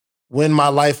when my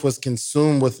life was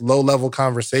consumed with low-level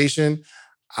conversation,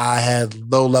 I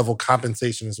had low-level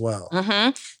compensation as well. Mm-hmm.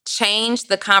 Change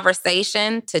the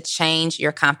conversation to change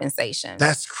your compensation.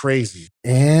 That's crazy.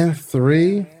 And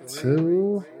 3,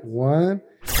 2, 1.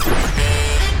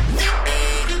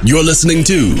 You're listening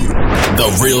to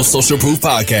The Real Social Proof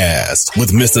Podcast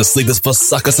with Mr. Sleepers for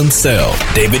Suckers himself,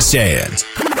 David Shands.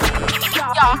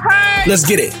 Let's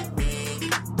get it.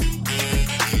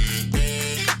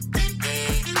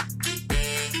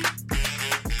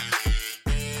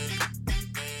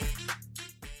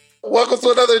 Welcome to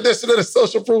another edition of the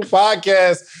Social Proof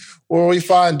Podcast, where we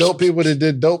find dope people that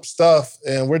did dope stuff,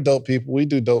 and we're dope people. We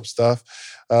do dope stuff.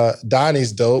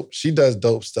 Donnie's dope. She does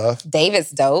dope stuff.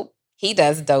 David's dope. He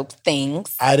does dope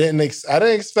things. I didn't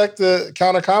expect to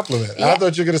counter compliment. Yeah. I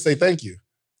thought you were going to say thank you.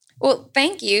 Well,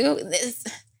 thank you.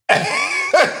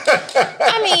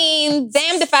 I mean,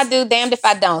 damned if I do, damned if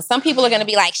I don't. Some people are going to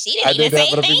be like, she didn't even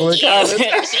say thank you. She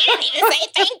didn't even say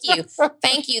thank you.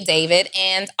 Thank you, David.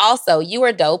 And also, you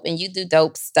are dope and you do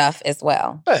dope stuff as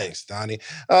well. Thanks, Donnie.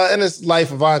 In this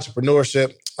life of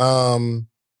entrepreneurship,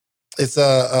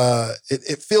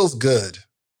 it feels good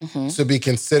to be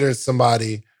considered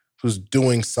somebody who's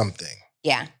doing something.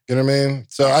 Yeah. You know what I mean?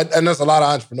 So I know there's a lot of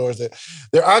entrepreneurs that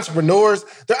they're entrepreneurs.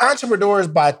 They're entrepreneurs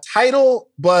by title,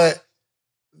 but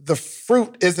the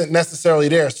fruit isn't necessarily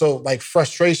there. So like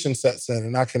frustration sets in,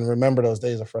 and I can remember those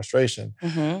days of frustration.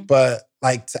 Mm-hmm. But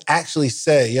like to actually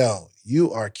say, yo,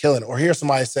 you are killing it, or hear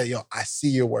somebody say, yo, I see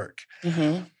your work.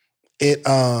 Mm-hmm.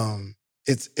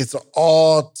 It's an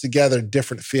altogether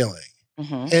different feeling.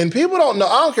 Mm-hmm. And people don't know,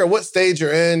 I don't care what stage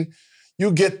you're in,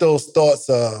 you get those thoughts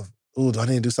of, ooh, do I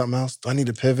need to do something else? Do I need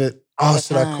to pivot? Oh,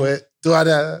 should I quit? Do I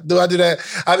do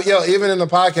that? Even in the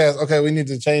podcast, okay, we need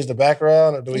to change the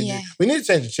background, or we need to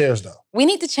change the chairs though. We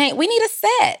need a set. We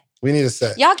need a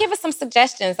set. Y'all give us some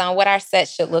suggestions on what our set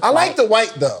should look like. I like the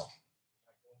white though.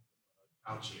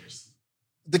 Couch chairs.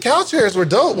 The couch chairs were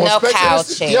dope. No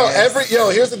couch chairs.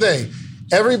 Here's the thing.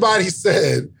 Everybody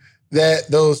said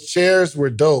that those chairs were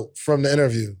dope from the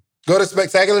interview. Go to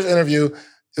Spectacular's interview.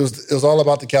 It was all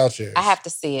about the couch chairs. I have to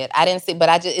see it. I didn't see,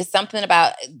 but it's something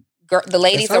about the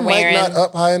ladies are wearing. Mic not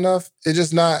up high enough. It's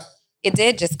just not. It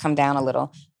did just come down a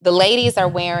little. The ladies are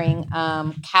wearing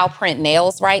cow print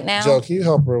nails right now. Joe, can you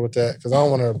help her with that? Because I don't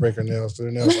want her to break her nails. So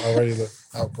her nails already look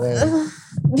outgrown.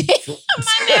 My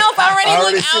nails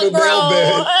already look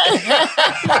outgrown.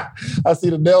 I see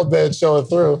the nail bed showing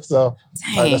through. So, all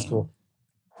right, that's cool.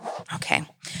 Okay.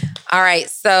 All right.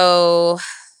 So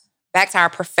back to our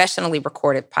professionally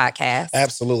recorded podcast.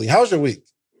 Absolutely. How was your week?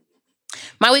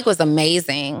 My week was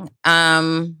amazing.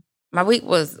 My week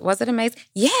was it amazing?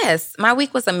 Yes, my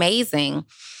week was amazing.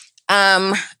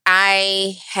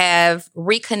 I have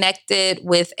reconnected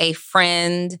with a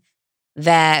friend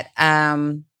that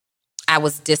I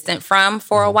was distant from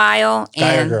for a while.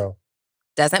 Guy or girl?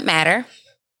 Doesn't matter.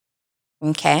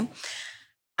 Okay.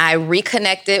 I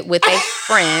reconnected with a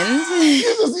friend. You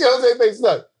just see Jose face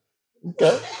stuck.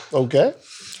 Okay.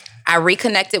 I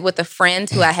reconnected with a friend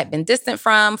who I had been distant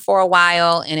from for a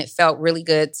while, and it felt really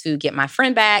good to get my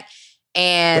friend back.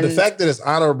 And but the fact that it's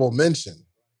honorable mention.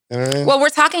 You know what I mean? Well, we're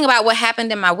talking about what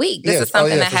happened in my week. This is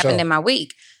something that happened in my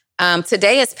week.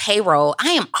 Today is payroll. I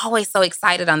am always so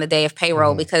excited on the day of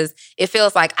payroll because it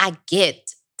feels like I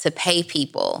get to pay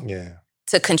people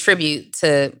to contribute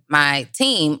to my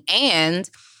team. And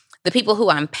the people who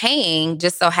I'm paying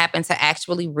just so happen to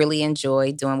actually really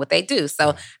enjoy doing what they do.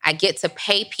 So I get to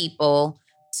pay people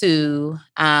to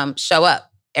show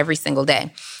up every single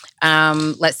day.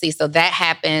 Let's see. So that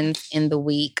happened in the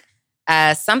week.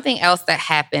 Something else that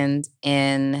happened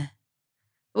I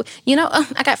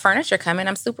got furniture coming.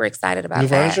 I'm super excited about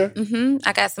that. New furniture?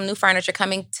 I got some new furniture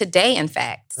coming today, in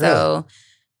fact. So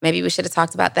maybe we should have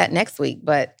talked about that next week.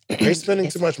 But are you spending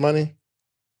too much money?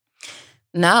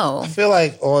 No. I feel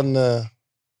like I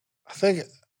think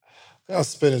I'm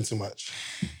spending too much.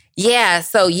 Yeah,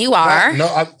 so you are.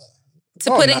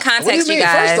 Put in context, you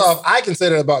guys. First off, I can say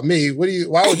that about me.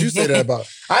 Why would you say that about?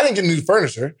 I didn't get new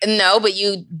furniture. No, but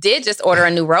you did just order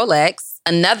a new Rolex.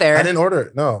 Another. I didn't order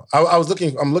it. No,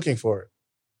 I'm looking for it.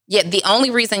 Yeah, the only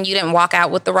reason you didn't walk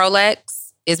out with the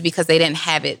Rolex is because they didn't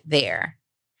have it there.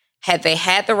 Had they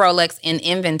had the Rolex in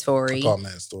inventory, I call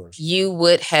mad stores. You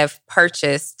would have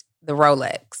purchased the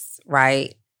Rolex,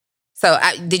 right? So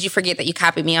did you forget that you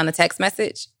copied me on the text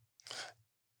message?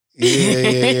 Yeah.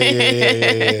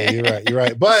 You're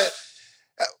right. But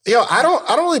I don't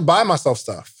really buy myself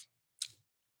stuff.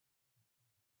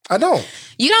 I don't.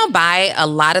 You don't buy a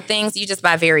lot of things. You just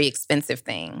buy very expensive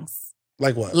things.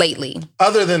 Like what? Lately.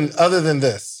 Other than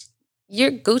this.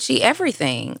 You're Gucci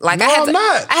everything. Like no, I'm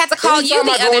not. I had to call you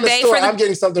the other day. I'm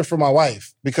getting something for my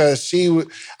wife because she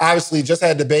obviously just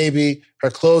had the baby. Her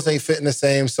clothes ain't fitting the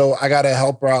same, so I got to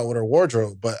help her out with her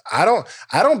wardrobe. But I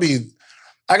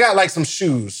got like some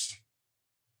shoes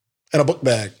and a book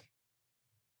bag.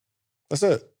 That's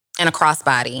it. And a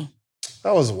crossbody.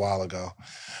 That was a while ago.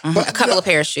 Mm-hmm. But, a couple of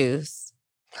pair of shoes.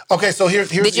 Okay, so here's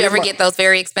Did you ever get those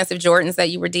very expensive Jordans that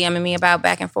you were DMing me about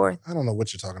back and forth? I don't know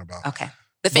what you're talking about. Okay.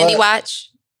 The Fendi watch?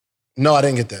 No, I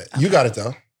didn't get that. Okay. You got it,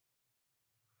 though.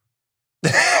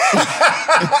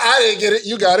 I didn't get it.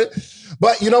 You got it.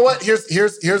 But you know what?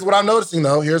 Here's what I'm noticing,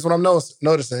 though. Here's what I'm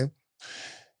noticing.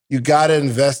 You got to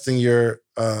invest in your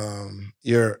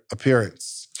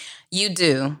appearance. You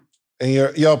do. And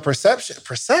your perception.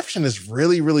 Perception is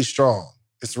really, really strong.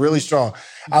 It's really strong.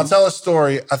 Mm-hmm. I'll tell a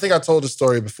story. I think I told a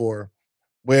story before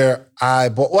where I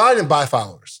didn't buy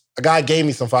followers. A guy gave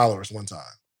me some followers one time.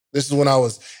 This is when it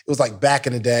was like back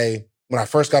in the day when I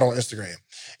first got on Instagram.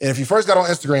 And if you first got on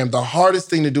Instagram, the hardest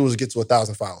thing to do is get to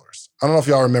 1,000 followers. I don't know if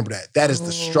y'all remember that. That is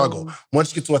the struggle.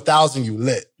 Once you get to 1,000, you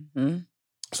lit. Mm-hmm.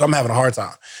 So I'm having a hard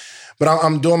time. But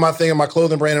I'm doing my thing in my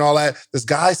clothing brand and all that. This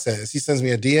guy he sends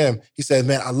me a DM. He says,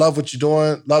 man, I love what you're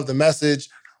doing. Love the message.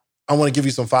 I want to give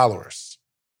you some followers.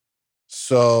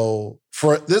 So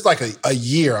this is like a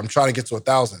year, I'm trying to get to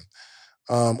 1,000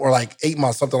 or like 8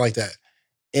 months, something like that.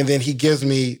 And then he gives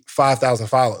me 5,000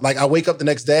 followers. Like I wake up the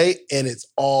next day and it's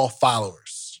all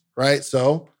followers, right?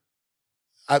 So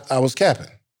I was capping.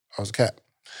 I was a cap.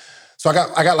 So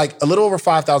I got like a little over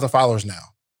 5,000 followers now.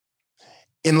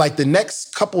 In like the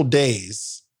next couple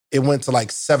days, it went to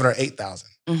like 7,000 or 8,000.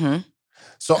 Mm-hmm.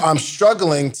 So I'm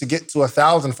struggling to get to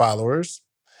 1,000 followers.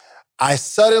 I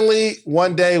suddenly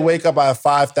one day wake up, I have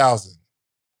 5,000.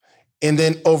 And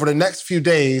then over the next few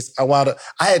days, I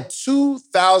had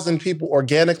 2,000 people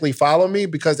organically follow me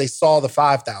because they saw the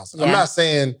 5,000. Yeah. I'm not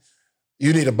saying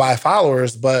you need to buy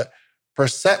followers, but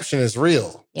perception is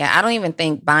real. Yeah, I don't even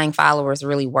think buying followers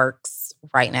really works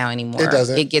right now anymore. It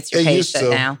doesn't. It gets your page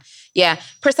shut down. Yeah,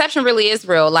 perception really is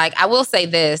real. Like, I will say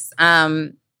this.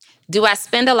 Do I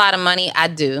spend a lot of money? I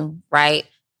do, right?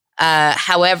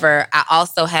 However, I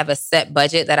also have a set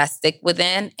budget that I stick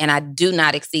within, and I do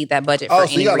not exceed that budget for any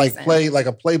reason. Oh, so you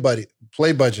got play budget,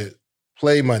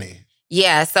 play money.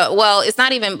 Yeah. So, it's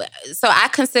not even, so I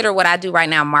consider what I do right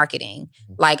now marketing.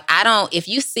 Like, if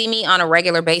you see me on a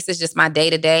regular basis, just my day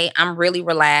to day, I'm really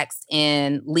relaxed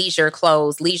in leisure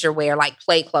clothes, leisure wear, like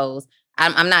play clothes.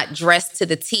 I'm not dressed to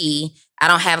the T. I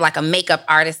don't have like a makeup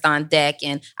artist on deck,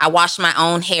 and I wash my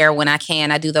own hair when I can.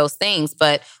 I do those things.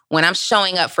 But when I'm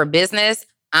showing up for business,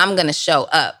 I'm going to show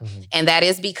up. Mm-hmm. And that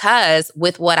is because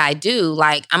with what I do,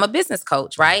 like I'm a business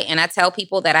coach, right? And I tell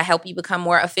people that I help you become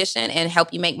more efficient and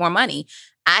help you make more money.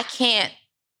 I can't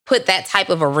put that type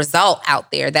of a result out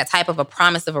there, that type of a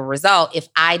promise of a result, if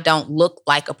I don't look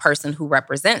like a person who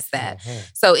represents that. Mm-hmm.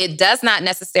 So it does not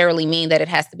necessarily mean that it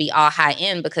has to be all high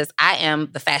end, because I am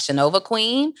the Fashion Nova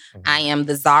queen. Mm-hmm. I am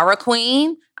the Zara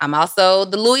queen. I'm also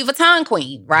the Louis Vuitton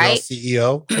queen, right?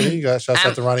 Girl CEO. You got shout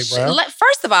out to Ronnie Brown.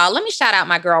 First of all, let me shout out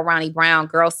my girl, Ronnie Brown,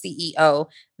 girl CEO.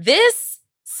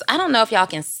 I don't know if y'all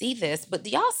can see this, but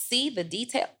do y'all see the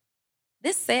detail?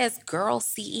 This says girl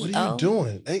CEO. What are you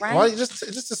doing? Hey, right? Why you just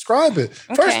describe it?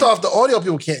 Okay. First off, the audio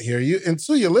people can't hear you. And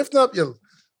two, you're lifting up your... What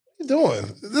are you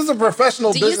doing? This is a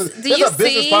professional business. This is a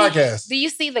business podcast. Do you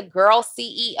see the girl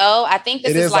CEO? I think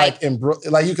this is like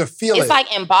you can feel it. It's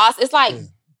like embossed. It's like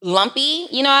lumpy.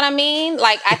 You know what I mean?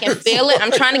 Like I can feel it.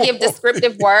 I'm trying to give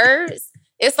descriptive words.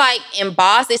 It's like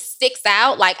embossed. It sticks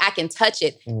out. Like I can touch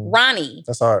it. Ronnie.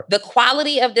 That's hard. The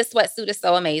quality of this sweatsuit is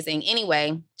so amazing.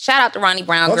 Anyway, shout out to Ronnie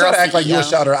Brown. Don't try to act like you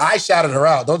shouted her. I shouted her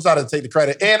out. Don't try to take the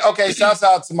credit. And okay, shouts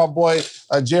out to my boy,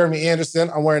 Jeremy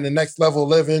Anderson. I'm wearing the Next Level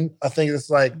Living. I think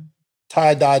it's like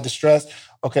tie-dye distress.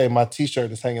 Okay, my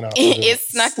t-shirt is hanging out. It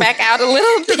snuck back out a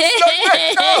little bit.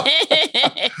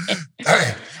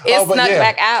 It snuck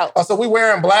back out. So we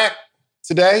wearing black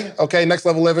today. Okay, Next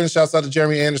Level Living. Shouts out to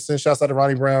Jeremy Anderson. Shouts out to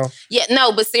Ronnie Brown. Yeah,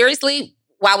 no, but seriously,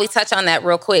 while we touch on that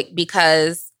real quick,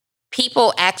 because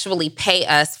people actually pay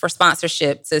us for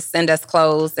sponsorship to send us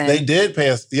clothes. And they did pay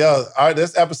us.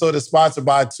 This episode is sponsored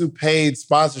by 2 paid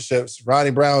sponsorships,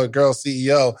 Ronnie Brown, Girl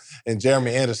CEO, and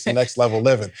Jeremy Anderson, Next Level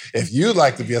Living. If you'd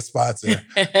like to be a sponsor.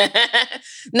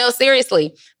 No,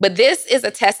 seriously. But this is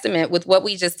a testament, with what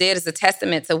we just did, is a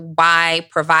testament to why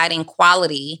providing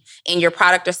quality in your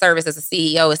product or service as a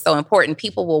CEO is so important.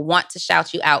 People will want to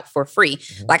shout you out for free.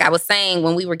 Mm-hmm. Like I was saying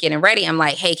when we were getting ready, I'm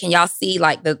like, hey, can y'all see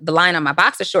like the line on my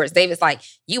boxer shorts? David's like,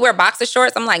 you wear boxer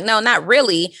shorts? I'm like, no, not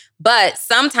really. But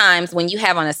sometimes when you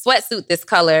have on a sweatsuit this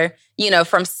color,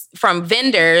 from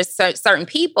vendors, certain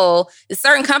people,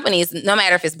 certain companies, no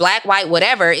matter if it's black, white,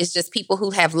 whatever, it's just people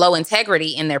who have low integrity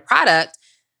in their product.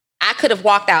 I could have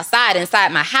walked outside.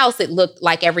 Inside my house, it looked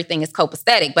like everything is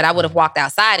copacetic, but I would have walked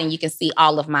outside and you can see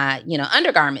all of my,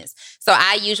 undergarments. So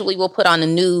I usually will put on a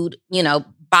nude,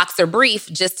 boxer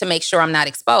brief just to make sure I'm not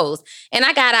exposed. And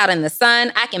I got out in the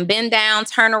sun. I can bend down,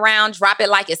 turn around, drop it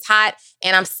like it's hot,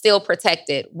 and I'm still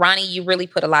protected. Ronnie, you really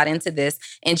put a lot into this.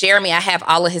 And Jeremy, I have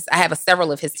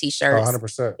several of his t-shirts.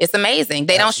 100%. It's amazing.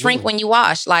 They don't shrink when you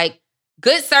wash. Like,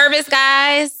 good service,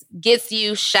 guys, gets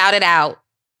you shouted out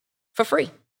for free.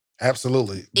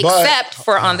 Absolutely. Except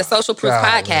for on the Social Proof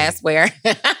podcast where...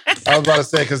 I was about to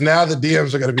say, because now the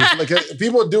DMs are going to be... Like,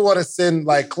 people do want to send,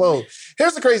 clothes.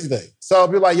 Here's the crazy thing. So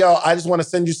be like, yo, I just want to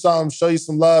send you something, show you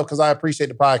some love, because I appreciate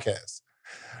the podcast.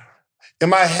 In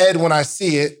my head, when I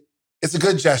see it, it's a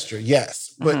good gesture,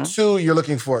 yes. But two, you're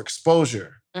looking for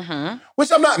exposure.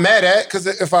 Which I'm not mad at, because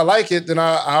if I like it, then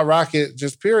I'll rock it,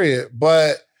 just period.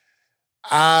 But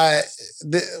it's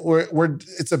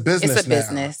a business now. It's a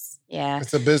business. Yeah.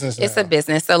 It's a business now. It's a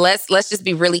business. So let's just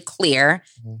be really clear.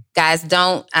 Guys,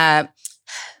 don't...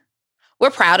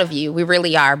 we're proud of you. We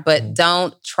really are. But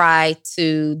don't try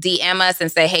to DM us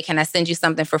and say, hey, can I send you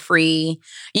something for free?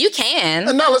 You can.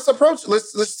 No, let's approach it.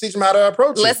 Let's teach them how to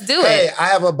approach it. Let's do it. Hey, I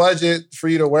have a budget for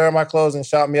you to wear my clothes and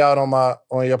shout me out on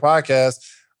your podcast.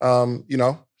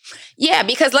 Yeah,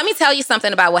 because let me tell you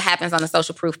something about what happens on the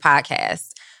Social Proof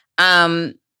podcast.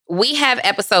 We have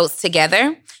episodes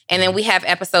together, and then we have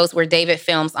episodes where David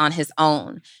films on his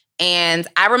own. And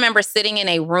I remember sitting in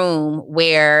a room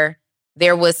where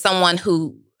there was someone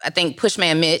who, I think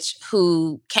Pushman Mitch,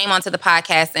 who came onto the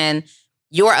podcast, and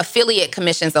your affiliate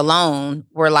commissions alone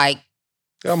were like...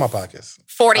 Get on my podcast.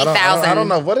 $40,000. I don't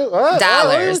know. What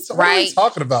are we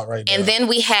talking about right now? And then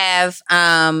we have...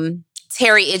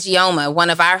 Terry Ijeoma, one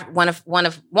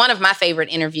of my favorite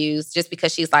interviews, just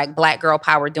because she's like Black girl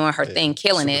power doing her thing,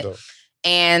 killing it. Dope.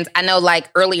 And I know,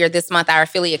 multier this month, our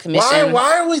affiliate commission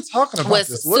why are we talking about was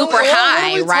this? super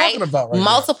high, what are we right? Talking about right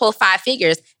multiple now? 5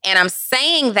 figures. And I'm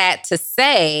saying that to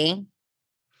say,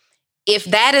 if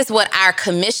that is what our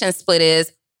commission split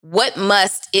is, what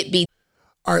must it be?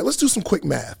 All right, let's do some quick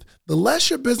math. The less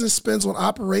your business spends on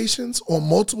operations, on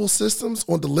multiple systems,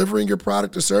 on delivering your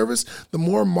product or service, the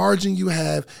more margin you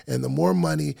have and the more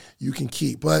money you can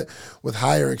keep. But with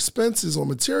higher expenses on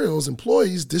materials,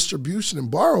 employees, distribution,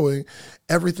 and borrowing,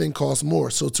 everything costs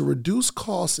more. So to reduce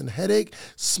costs and headache,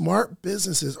 smart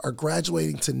businesses are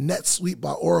graduating to NetSuite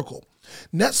by Oracle.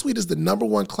 NetSuite is the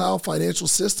 #1 cloud financial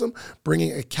system,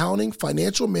 bringing accounting,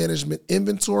 financial management,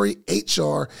 inventory,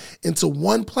 HR into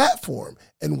one platform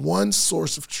and one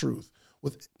source of truth.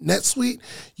 With NetSuite,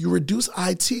 you reduce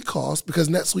IT costs because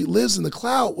NetSuite lives in the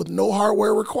cloud with no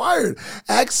hardware required.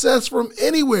 Access from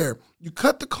anywhere. You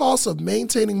cut the cost of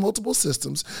maintaining multiple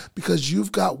systems because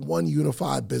you've got one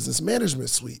unified business management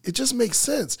suite. It just makes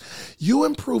sense. You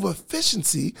improve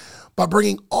efficiency by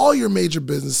bringing all your major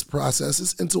business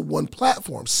processes into one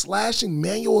platform, slashing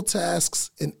manual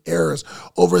tasks and errors.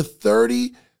 Over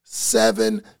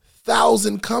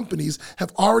 37,000 companies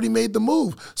have already made the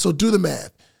move. So do the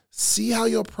math. See how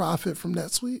you'll profit from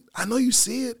NetSuite? I know you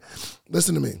see it.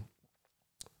 Listen to me.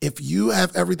 If you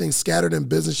have everything scattered in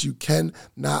business, you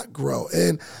cannot grow.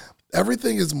 And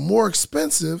everything is more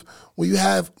expensive when you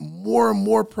have more and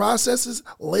more processes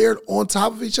layered on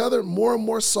top of each other, more and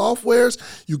more softwares.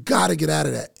 You got to get out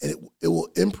of that. And it will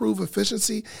improve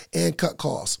efficiency and cut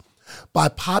costs. By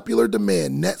popular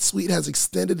demand, NetSuite has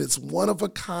extended its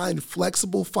one-of-a-kind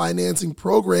flexible financing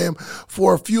program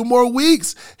for a few more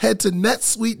weeks. Head to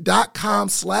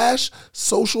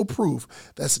netsuite.com/socialproof.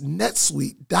 That's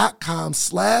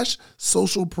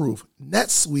netsuite.com/socialproof.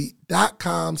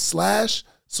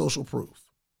 netsuite.com/socialproof.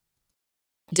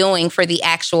 Doing for the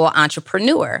actual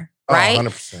entrepreneur. Right?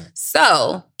 100%.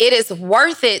 So it is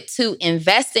worth it to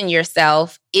invest in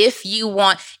yourself if you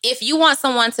want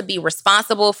someone to be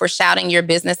responsible for shouting your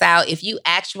business out, if you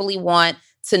actually want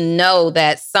to know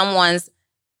that someone's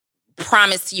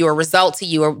promise to you or result to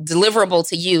you or deliverable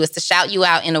to you is to shout you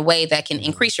out in a way that can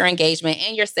increase your engagement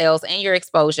and your sales and your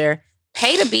exposure,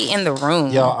 pay to be in the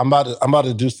room. Yo, I'm about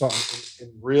to do something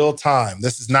in real time.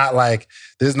 This is not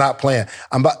planned.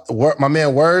 My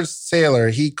man Words Taylor,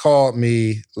 he called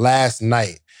me last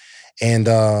night, and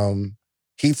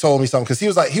he told me something because he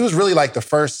was really like the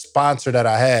first sponsor that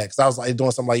I had, because I was like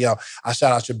doing something like, yo, I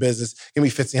shout out your business, give me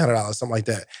 $1,500, something like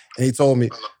that. And he told me,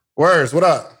 Words, what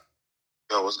up?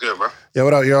 Yo, what's good, bro? Yeah,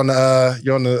 what up? You're on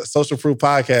the Social Proof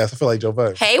Podcast. I feel like Joe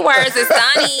Budden. Hey, Words, it's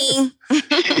Donnie.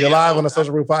 You're live on the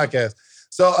Social Proof Podcast.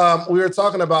 So we were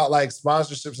talking about like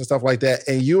sponsorships and stuff like that,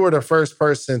 and you were the first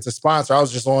person to sponsor. I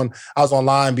was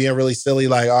online being really silly,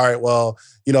 like, all right, well,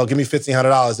 give me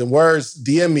 $1,500. And Words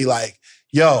DM me like,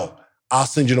 yo, I'll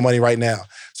send you the money right now.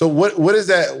 So what is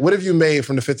that? What have you made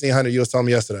from the $1,500 you was telling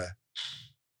me yesterday?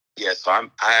 Yeah, so I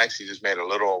actually just made a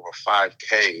little over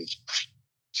 $5K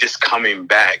just coming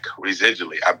back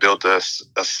residually. I built a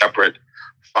separate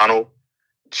funnel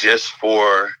just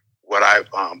for what I've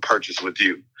purchased with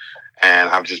you. And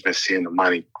I've just been seeing the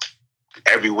money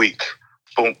every week.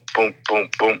 Boom, boom, boom,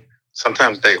 boom.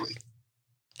 Sometimes daily.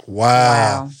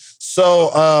 Wow.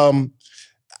 So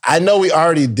I know we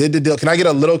already did the deal. Can I get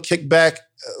a little kickback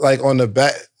like on the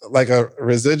back, like a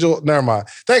residual? Never mind.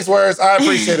 Thanks, Words. I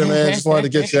appreciate it, man. Just wanted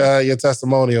to get your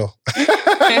testimonial.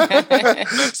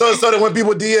 So that when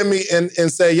people DM me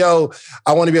and say, yo,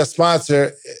 I want to be a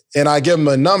sponsor, and I give them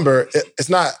a number,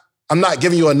 I'm not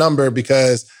giving you a number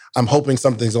because I'm hoping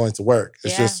something's going to work.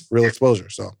 It's just real exposure.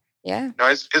 So yeah. No,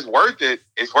 it's worth it.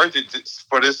 It's worth it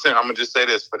for this. I'm gonna just say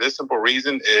this. For this simple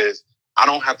reason is I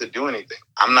don't have to do anything.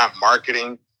 I'm not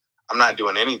marketing. I'm not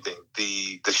doing anything.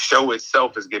 The show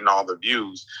itself is getting all the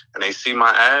views, and they see my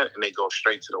ad and they go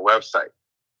straight to the website.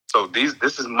 So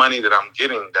this is money that I'm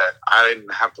getting that I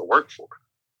didn't have to work for.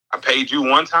 I paid you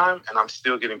one time, and I'm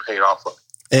still getting paid off of it.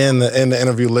 And the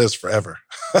interview lives forever.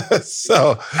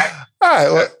 So, all right.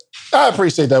 Well, I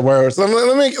appreciate that, Words. Let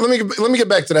me get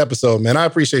back to the episode, man. I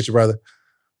appreciate you, brother.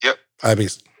 Yep. All right,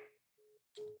 peace.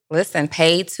 Listen,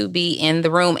 paid to be in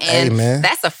the room, and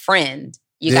that's a friend.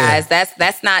 You guys,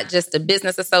 that's not just a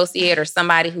business associate or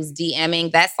somebody who's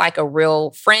DMing. That's like a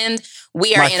real friend.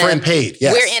 We are paid.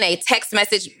 Yes. We're in a text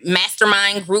message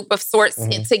mastermind group of sorts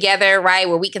together, right?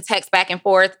 Where we can text back and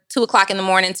forth 2:00 in the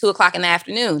morning, 2:00 in the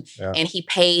afternoon. Yeah. And he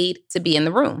paid to be in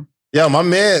the room. Yeah, my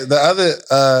man, the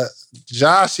other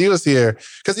Josh, he was here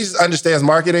because he just understands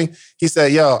marketing. He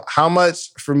said, yo, how much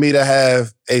for me to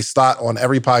have a slot on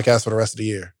every podcast for the rest of the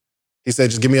year? He said,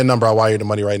 just give me a number. I'll wire you the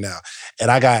money right now.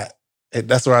 And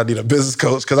that's where I need a business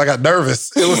coach because I got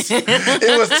nervous. It was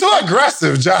too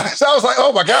aggressive, Josh. I was like,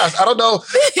 oh my gosh, I don't know.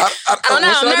 I don't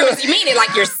know. I'm nervous. You mean it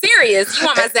like you're serious. You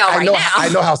want my Zelle right now. I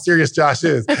know how serious Josh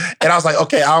is. And I was like,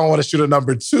 okay, I don't want to shoot a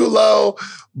number too low,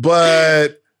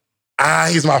 but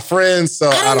he's my friend, so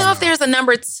I don't know if there's a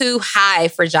number too high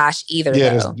for Josh either.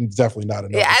 Yeah, there's definitely not a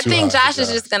number. I think Josh is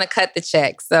just going to cut the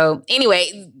check. So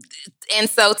anyway, and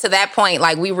so to that point,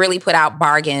 like we really put out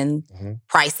bargain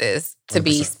prices to 100%.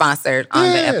 Be sponsored on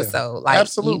the episode. Like,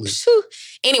 absolutely.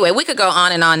 Anyway, we could go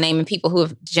on and on naming people who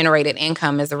have generated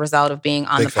income as a result of being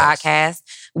on the podcast.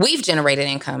 We've generated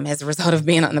income as a result of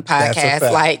being on the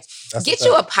podcast. Like, get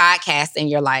you a podcast in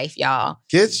your life, y'all.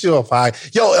 Get you a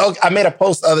podcast. Yo, I made a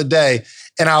post the other day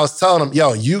and I was telling them,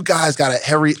 yo, you guys got to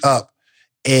hurry up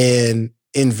and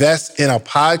invest in a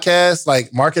podcast,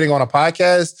 like marketing on a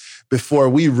podcast, before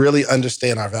we really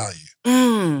understand our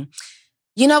value.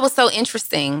 You know what's so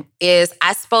interesting is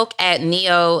I spoke at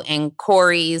Neo and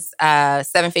Corey's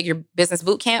 7-figure business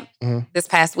boot camp this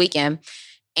past weekend,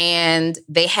 and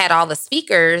they had all the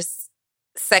speakers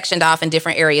sectioned off in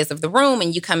different areas of the room,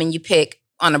 and you come and you pick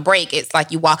on a break. It's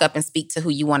like you walk up and speak to who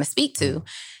you want to speak to.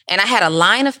 And I had a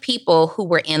line of people who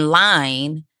were in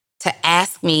line to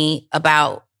ask me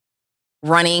about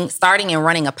starting and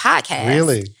running a podcast.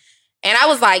 Really? And I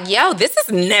was like, yo, this has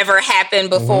never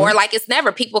happened before. Like, it's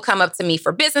never. People come up to me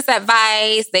for business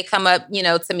advice. They come up,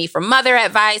 to me for motherhood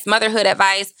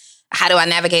advice. How do I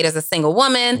navigate as a single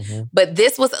woman? But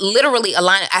this was literally a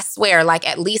line, I swear, like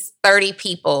at least 30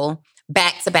 people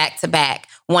back to back to back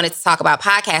wanted to talk about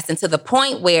podcasting, to the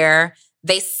point where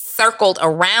they circled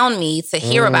around me to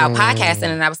hear about podcasting.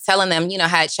 And I was telling them,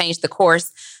 how it changed the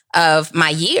course of my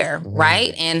year,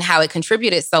 right? And how it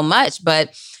contributed so much.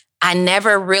 But I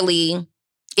never really,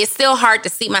 it's still hard to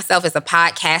see myself as a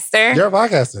podcaster. You're a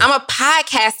podcaster. I'm a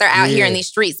podcaster out here in these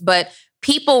streets, but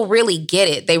people really get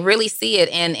it. They really see it.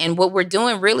 And what we're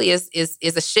doing really is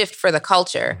a shift for the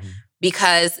culture,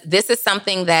 because this is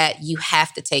something that you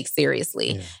have to take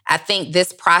seriously. Yeah. I think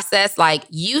this process, like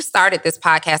you started this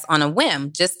podcast on a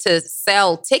whim just to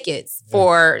sell tickets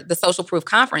for the Social Proof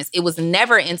Conference. It was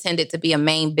never intended to be a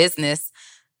main business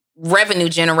revenue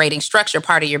generating structure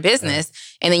part of your business.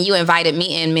 And then you invited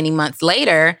me in many months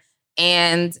later.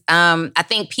 And I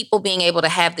think people being able to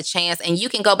have the chance, and you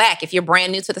can go back if you're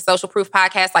brand new to the Social Proof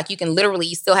podcast, like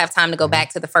you still have time to go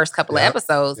back to the first couple of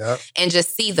episodes and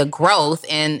just see the growth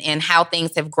and how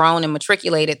things have grown and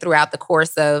matriculated throughout the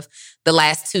course of the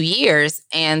last 2 years.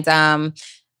 And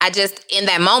I just, in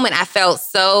that moment, I felt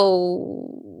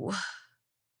so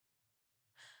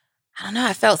I don't know.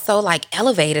 I felt so like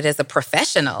elevated as a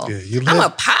professional. Yeah, I'm a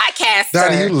podcaster.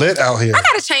 Donnie, you lit out here. I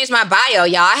got to change my bio,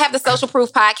 y'all. I have the Social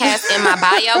Proof podcast in my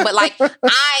bio, but like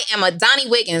I am a Donnie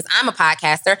Wiggins. I'm a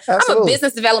podcaster. Absolutely. I'm a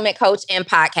business development coach and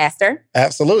podcaster.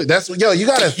 Absolutely. You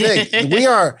got to think.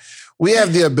 We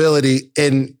have the ability,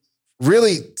 and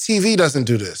really TV doesn't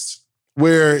do this,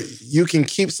 where you can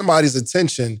keep somebody's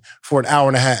attention for an hour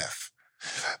and a half.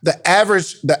 The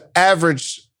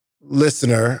average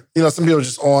listener, some people are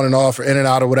just on and off or in and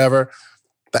out or whatever.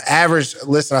 The average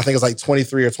listener, I think, is like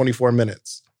 23 or 24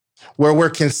 minutes, where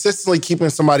we're consistently keeping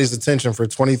somebody's attention for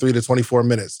 23 to 24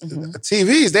 minutes. Mm-hmm.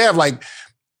 TVs, they have like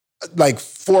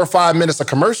 4 or 5 minutes of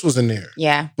commercials in there.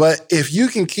 Yeah. But if you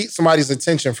can keep somebody's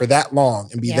attention for that long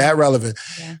and be that relevant,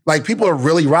 like people are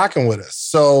really rocking with us.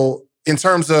 So in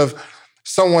terms of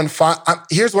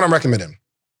here's what I'm recommending.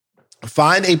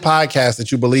 Find a podcast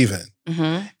that you believe in.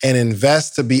 Mm-hmm. And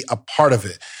invest to be a part of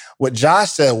it. What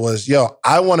Josh said was,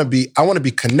 I want to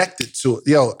be connected to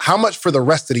it. How much for the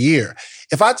rest of the year?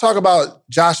 If I talk about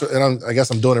Joshua, and I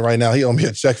guess I'm doing it right now, he owed me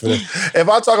a check for this. If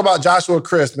I talk about Joshua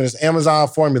Crisp and his Amazon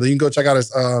formula, you can go check out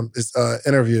his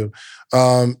interview.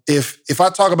 If I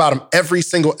talk about him every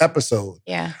single episode,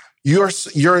 you're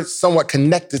somewhat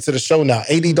connected to the show now.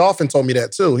 A.D. Dolphin told me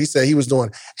that too. He said he was doing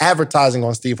advertising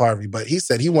on Steve Harvey, but he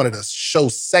said he wanted a show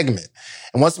segment.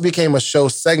 And once it became a show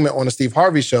segment on the Steve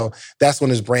Harvey show, that's when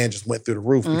his brand just went through the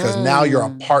roof because now you're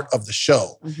a part of the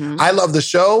show. Mm-hmm. I love the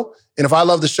show. And if I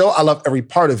love the show, I love every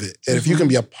part of it. And if you can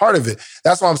be a part of it,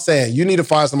 that's what I'm saying. You need to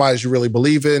find somebody that you really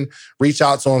believe in, reach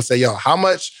out to them, say, how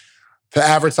much to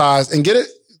advertise and get it?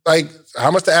 Like,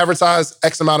 how much to advertise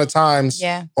X amount of times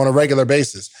on a regular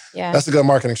basis. Yeah. That's a good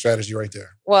marketing strategy right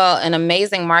there. Well, an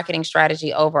amazing marketing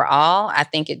strategy overall. I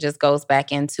think it just goes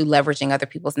back into leveraging other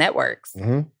people's networks.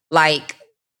 Mm-hmm. Like,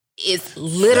 it's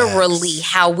literally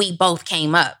how we both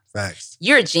came up. Facts.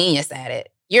 You're a genius at it.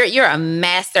 You're a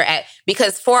master at,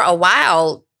 because for a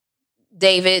while,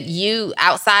 David, you,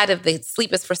 outside of the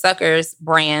Sleep is for Suckers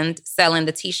brand, selling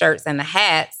the t-shirts and the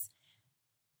hats,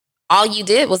 all you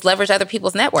did was leverage other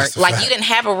people's network. Like, you didn't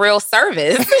have a real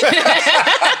service.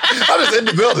 I'm just in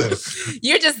the building.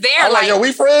 You're just there. I'm like,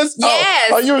 we friends?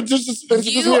 Yes. Oh, you just me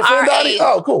a friend, Donnie?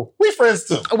 Oh, cool. We friends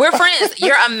too. We're friends.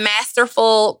 You're a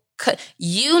masterful...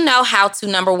 You know how to,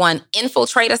 number one,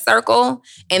 infiltrate a circle,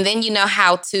 and then you know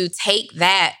how to take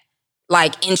that,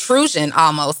 like, intrusion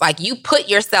almost. Like, you put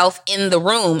yourself in the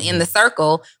room, in the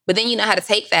circle, but then you know how to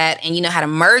take that and you know how to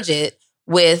merge it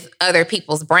with other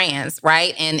people's brands,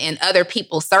 right? And other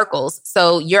people's circles.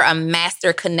 So you're a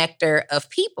master connector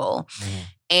of people.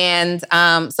 And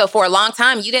so for a long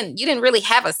time, you didn't really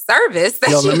have a service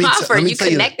that you offered. You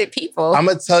connected people. I'm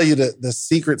gonna tell you the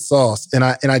secret sauce. And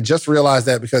I just realized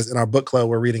that because in our book club,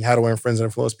 we're reading How to Win Friends and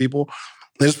Influence People.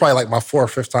 This is probably like my 4th or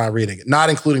 5th time reading it, not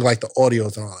including like the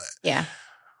audios and all that. Yeah.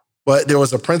 But there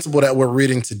was a principle that we're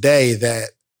reading today that,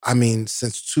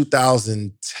 since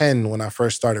 2010, when I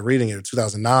first started reading it, or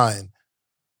 2009,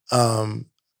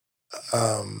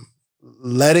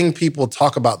 letting people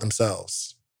talk about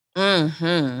themselves.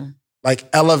 Mm-hmm. Like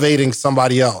elevating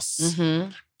somebody else. Mm-hmm.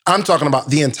 I'm talking about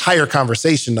the entire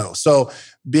conversation though. So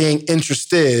being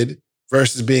interested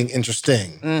versus being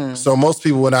interesting. So most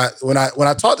people, when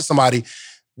I talk to somebody,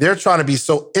 they're trying to be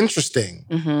so interesting.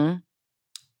 Mm-hmm.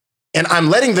 And I'm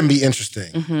letting them be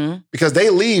interesting because they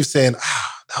leave saying,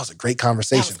 that was a great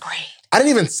conversation. That was great. I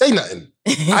didn't even say nothing.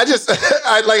 I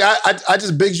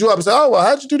just bigged you up and said, oh, well,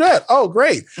 how'd you do that? Oh,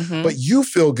 great. Mm-hmm. But you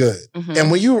feel good. Mm-hmm.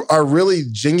 And when you are really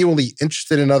genuinely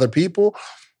interested in other people,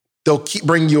 they'll keep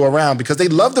bringing you around because they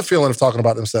love the feeling of talking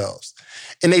about themselves.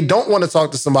 And they don't want to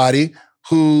talk to somebody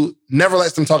who never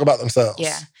lets them talk about themselves.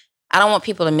 Yeah. I don't want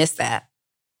people to miss that.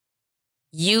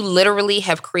 You literally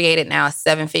have created now a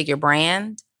 7-figure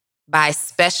brand by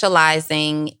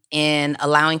specializing in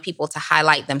allowing people to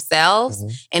highlight themselves.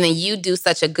 Mm-hmm. And then you do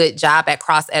such a good job at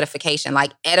cross-edification,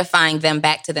 like edifying them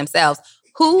back to themselves.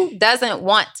 Who doesn't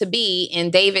want to be in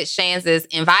David Shands'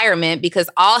 environment because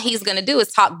all he's going to do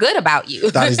is talk good about you?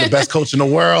 Donnie's the best coach in the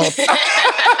world.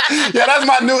 Yeah,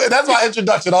 that's my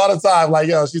introduction all the time. Like,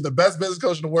 she's the best business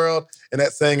coach in the world. And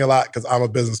that's saying a lot because I'm a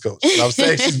business coach. And I'm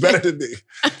saying she's better than me.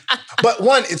 But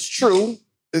one, it's true.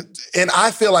 And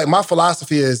I feel like my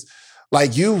philosophy is,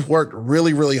 like, you've worked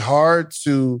really, really hard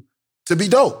to be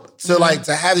dope, to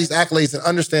have these accolades and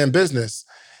understand business.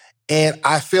 And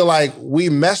I feel like we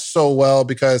mesh so well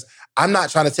because I'm not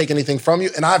trying to take anything from you.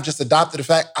 And I've just adopted the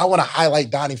fact I want to highlight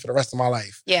Donnie for the rest of my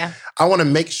life. Yeah. I want to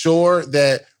make sure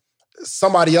that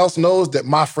somebody else knows that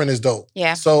my friend is dope.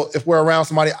 Yeah. So if we're around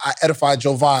somebody, I edify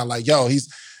Jovan, like, he's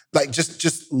like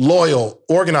just loyal,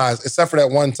 organized, except for that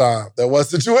one time. There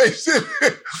was a situation.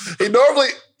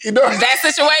 You know that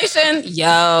situation,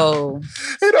 yo.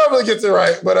 He normally gets it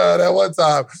right, but that one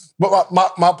time. But my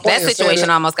point that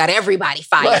situation almost got everybody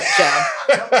fired, Joe.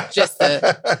 Just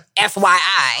a FYI.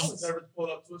 I was never pulled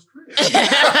up to his crib.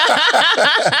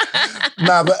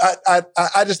 Nah, but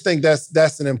I just think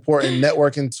that's an important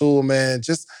networking tool, man.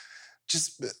 Just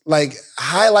like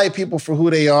highlight people for who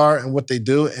they are and what they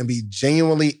do, and be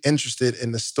genuinely interested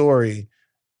in the story.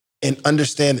 And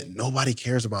understand that nobody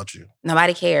cares about you.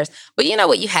 Nobody cares. But you know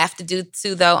what you have to do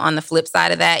too, though, on the flip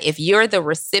side of that? If you're the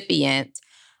recipient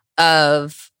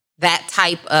of that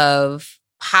type of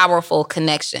powerful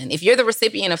connection, if you're the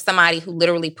recipient of somebody who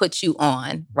literally puts you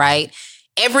on, right?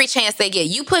 Every chance they get,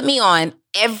 you put me on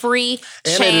every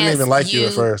chance they didn't even like you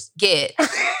at first. Get. You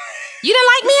didn't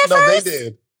like me at first? No, they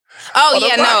did. Oh,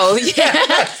 yeah, no.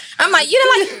 Yeah. I'm like, you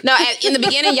didn't like... No, in the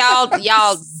beginning,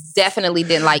 y'all definitely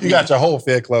didn't like me. You got your whole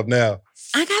fan club now.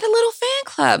 I got a little fan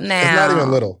club now. It's not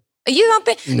even little. You don't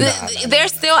think?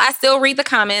 I still read the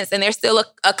comments, and there's still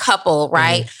a couple,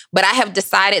 right? Mm-hmm. But I have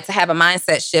decided to have a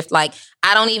mindset shift. Like,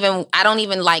 I don't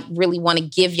even like really want to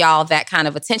give y'all that kind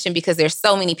of attention, because there's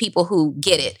so many people who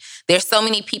get it. There's so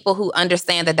many people who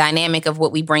understand the dynamic of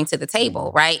what we bring to the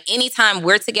table, right? Anytime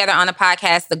we're together on a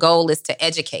podcast, the goal is to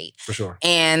educate. For sure.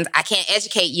 And I can't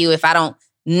educate you if I don't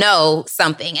know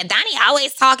something. And Donnie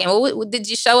always talking. Well, did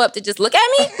you show up to just look at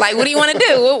me? Like, what do you want to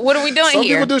do? What are we doing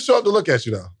here? Some people do show up to look at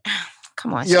you, though.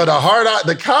 Come on. Yo,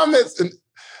 the comments and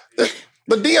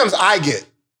the DMs I get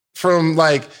from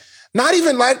like not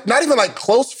even like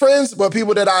close friends, but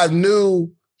people that I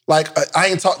knew like I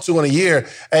ain't talked to in a year.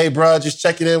 Hey, bro, just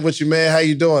checking in with you, man. How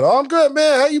you doing? Oh, I'm good,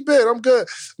 man. How you been? I'm good,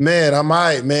 man. I'm all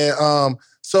right, man.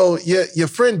 So your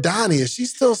friend Donnie, is she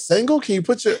still single? Can you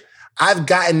put your? I've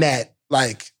gotten that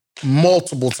like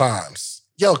multiple times.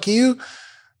 Yo,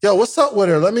 what's up with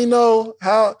her? Let me know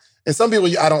how. And some people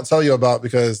I don't tell you about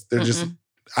because they're just,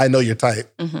 I know your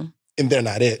type, and they're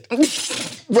not it.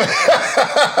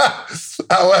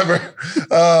 However,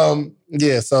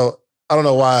 yeah, so I don't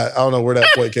know why. I don't know where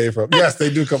that point came from. Yes, they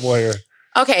do come on here.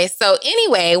 Okay, so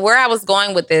anyway, where I was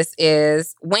going with this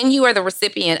is when you are the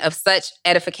recipient of such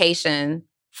edification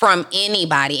from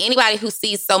anybody who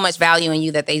sees so much value in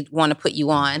you that they want to put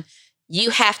you on, you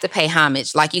have to pay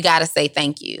homage. Like, you got to say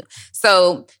thank you.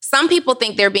 So some people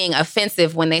think they're being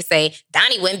offensive when they say,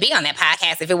 Donnie wouldn't be on that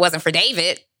podcast if it wasn't for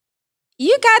David.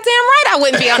 You goddamn right I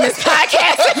wouldn't be on this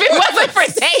podcast if it wasn't for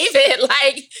David.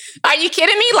 Like, are you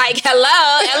kidding me? Like,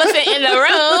 hello, elephant in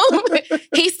the room.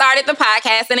 He started the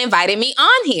podcast and invited me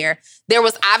on here. There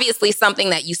was obviously something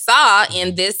that you saw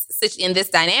in this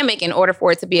dynamic in order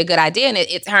for it to be a good idea, and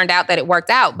it turned out that it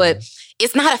worked out. But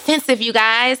it's not offensive, you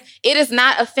guys. It is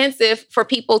not offensive for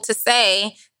people to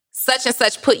say such and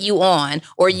such put you on,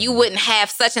 or you wouldn't have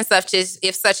such and such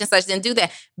if such and such didn't do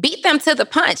that. Beat them to the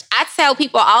punch. I tell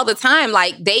people all the time,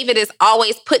 like, David is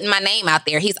always putting my name out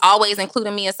there. He's always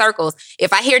including me in circles.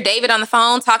 If I hear David on the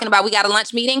phone talking about we got a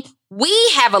lunch meeting, we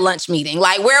have a lunch meeting.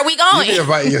 Like, where are we going? You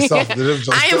invite yourself to them.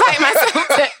 I invite myself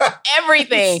to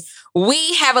everything.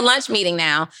 We have a lunch meeting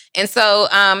now. And so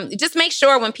just make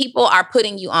sure when people are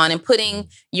putting you on and putting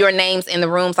your names in the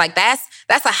rooms, like that's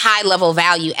a high level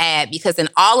value add, because in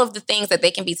all of the things that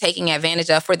they can be taking advantage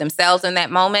of for themselves in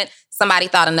that moment, somebody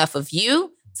thought enough of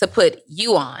you to put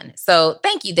you on. So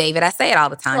thank you, David. I say it all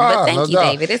the time, but thank you,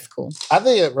 David. It's cool. I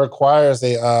think it requires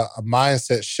a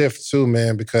mindset shift too,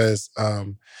 man, because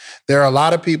there are a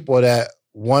lot of people that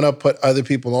want to put other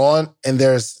people on, and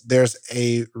there's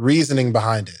a reasoning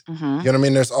behind it. You know what I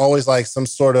mean? There's always like some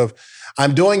sort of,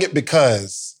 I'm doing it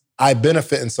because I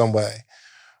benefit in some way.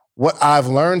 What I've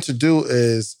learned to do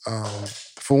is,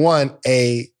 for one,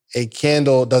 a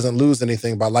candle doesn't lose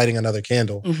anything by lighting another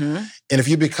candle. And if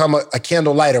you become a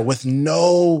candle lighter with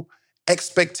no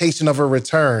expectation of a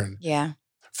return,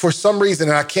 for some reason,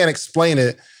 and I can't explain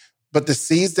it, but the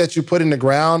seeds that you put in the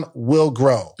ground will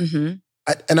grow.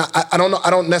 I don't know. I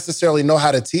don't necessarily know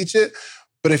how to teach it,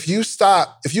 but if you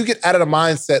get out of the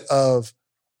mindset of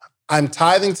I'm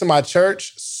tithing to my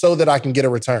church so that I can get a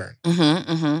return.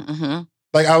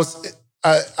 Like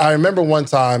I remember one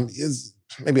time,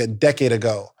 maybe a decade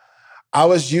ago, I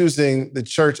was using the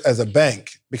church as a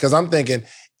bank because I'm thinking,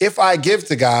 if I give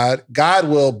to God, God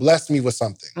will bless me with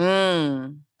something.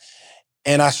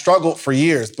 And I struggled for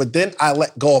years, but then I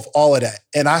let go of all of that.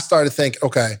 And I started thinking,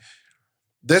 okay,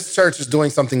 this church is doing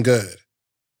something good.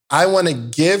 I want to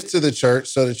give to the church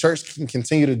so the church can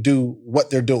continue to do what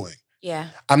they're doing.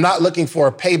 I'm not looking for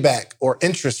a payback or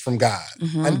interest from God.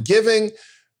 I'm giving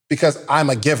because I'm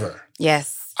a giver.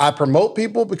 I promote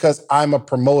people because I'm a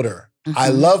promoter. I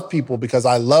love people because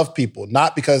I love people,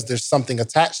 not because there's something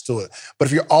attached to it. But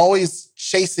if you're always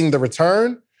chasing the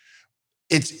return,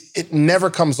 it never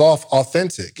comes off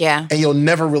authentic. Yeah. And you'll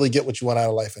never really get what you want out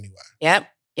of life anyway. Yep.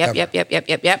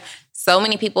 So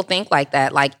many people think like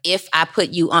that. Like, if I put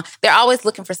you on, they're always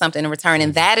looking for something in return.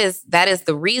 And that is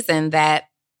the reason that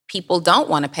people don't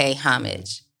want to pay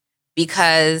homage,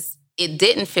 because it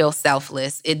didn't feel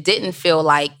selfless. It didn't feel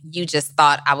like you just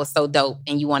thought I was so dope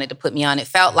and you wanted to put me on. It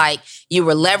felt like you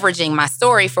were leveraging my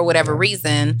story for whatever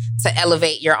reason to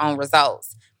elevate your own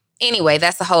results. Anyway,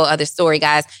 that's a whole other story,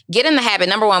 guys. Get in the habit.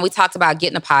 Number one, we talked about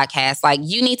getting a podcast. Like,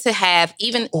 you need to have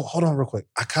even... Oh, hold on real quick.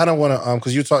 I kind of want to,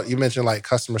 because you mentioned like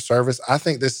customer service. I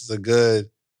think this is a good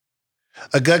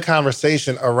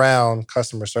conversation around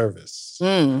customer service.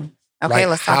 Okay, like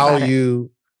let's talk about it.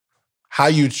 How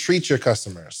you treat your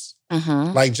customers.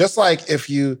 Mm-hmm. Like, just like if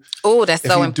you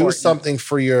do something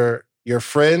for your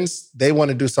friends, they want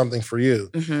to do something for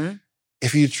you. Mm-hmm.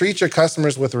 If you treat your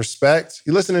customers with respect,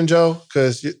 you listening, Joe?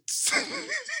 Because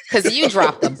you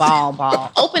dropped the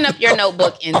ball. Open up your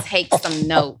notebook and take some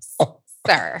notes,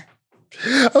 sir.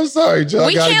 I'm sorry, Joe.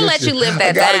 We can't let you live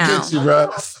that down. I gotta get you,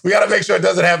 bro. We gotta make sure it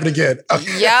doesn't happen again.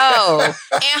 Okay. Yo, and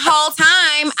whole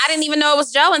time, I didn't even know it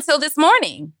was Joe until this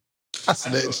morning. I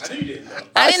snitched.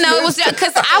 I didn't know it was Joe,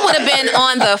 because I would have been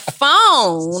on the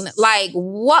phone. Like,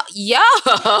 what? Yo.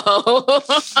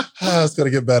 It's gonna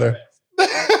get better.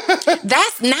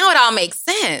 Now it all makes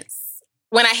sense.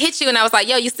 When I hit you and I was like,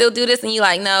 yo, you still do this? And you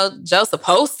like, no, Joe's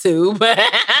supposed to, but...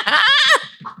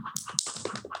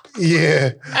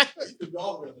 Yeah.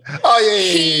 Oh,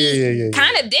 yeah.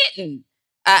 Kind of didn't.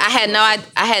 I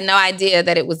had no idea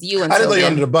that it was you until I didn't throw you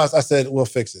under the bus. I said, we'll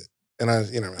fix it. And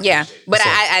Yeah, but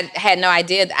I had no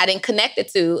idea. I didn't connect the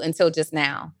two until just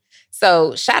now.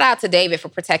 So shout out to David for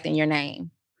protecting your name.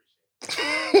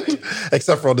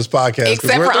 Except for on this podcast.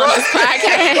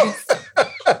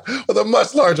 With a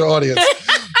much larger audience.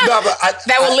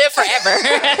 That will live forever.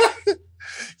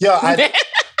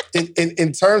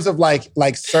 In terms of like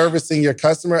servicing your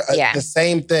customer, the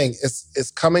same thing. It's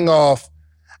coming off.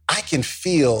 I can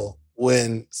feel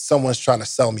when someone's trying to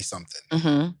sell me something.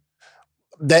 Mm-hmm.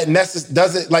 That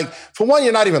doesn't, like, for one,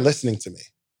 you're not even listening to me.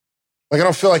 Like, I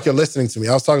don't feel like you're listening to me.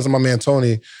 I was talking to my man,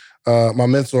 Tony, my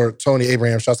mentor, Tony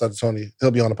Abraham. Shouts out to Tony. He'll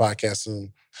be on the podcast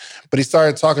soon. But he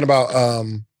started talking about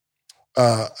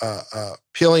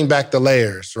peeling back the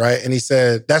layers, right? And he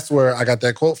said, that's where I got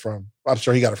that quote from. I'm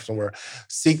sure he got it from somewhere.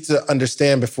 Seek to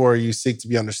understand before you seek to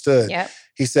be understood. Yep.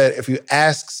 He said, if you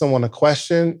ask someone a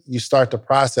question, you start the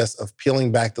process of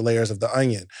peeling back the layers of the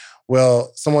onion.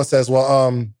 Well, someone says, well,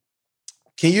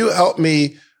 can you help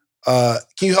me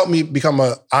become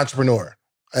an entrepreneur?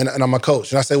 And I'm a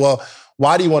coach. And I say, well,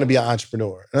 why do you want to be an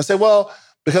entrepreneur? And I say, well,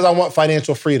 because I want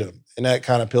financial freedom. And that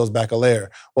kind of peels back a layer.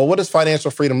 Well, what does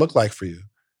financial freedom look like for you?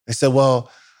 They said,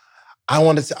 well, I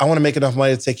want to make enough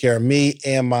money to take care of me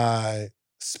and my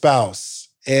spouse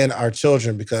and our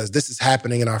children, because this is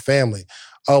happening in our family.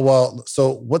 Oh, well,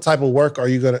 so what type of work are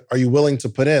you willing to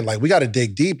put in? Like, we got to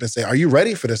dig deep and say, are you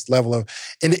ready for this level of,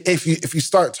 and if you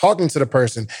start talking to the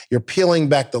person, you're peeling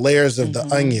back the layers of the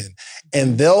onion,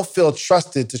 and they'll feel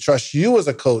trusted to trust you as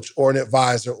a coach or an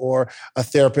advisor or a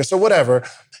therapist or whatever,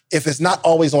 if it's not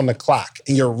always on the clock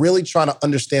and you're really trying to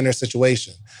understand their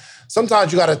situation.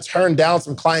 Sometimes you got to turn down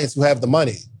some clients who have the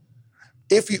money.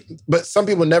 But some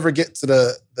people never get to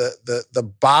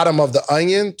the bottom of the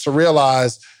onion to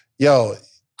realize, yo,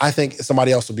 I think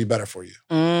somebody else will be better for you.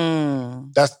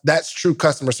 That's true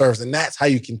customer service, and that's how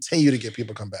you continue to get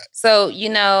people to come back. So,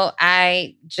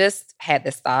 I just had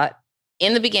this thought.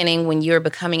 In the beginning, when you're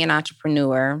becoming an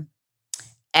entrepreneur,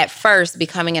 at first,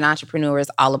 becoming an entrepreneur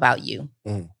is all about you.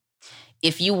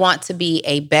 If you want to be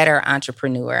a better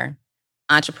entrepreneur,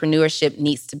 entrepreneurship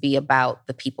needs to be about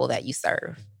the people that you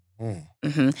serve.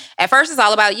 Mm-hmm. At first, it's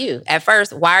all about you. At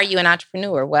first, why are you an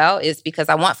entrepreneur? Well, it's because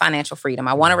I want financial freedom.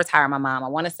 I want to retire my mom. I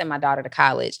want to send my daughter to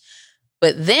college.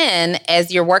 But then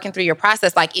as you're working through your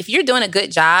process, like if you're doing a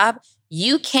good job,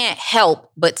 you can't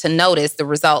help but to notice the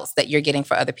results that you're getting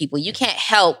for other people. You can't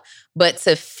help but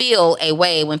to feel a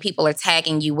way when people are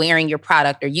tagging you wearing your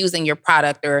product or using your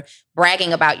product or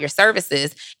bragging about your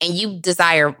services, and you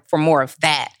desire for more of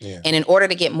that. Yeah. And in order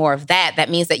to get more of that, that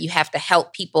means that you have to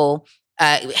help people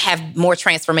have more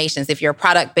transformations. If you're a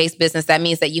product-based business, that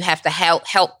means that you have to help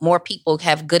more people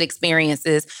have good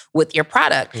experiences with your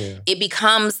product. Yeah. It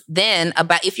becomes then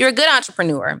about, if you're a good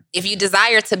entrepreneur, if you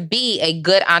desire to be a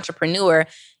good entrepreneur,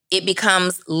 it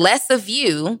becomes less of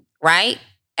you, right?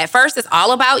 At first, it's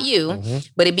all about you,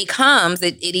 but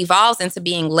it evolves into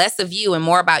being less of you and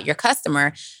more about your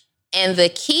customer. And the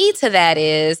key to that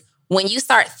is, when you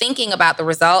start thinking about the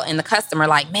result and the customer,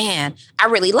 like, man, I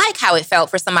really like how it felt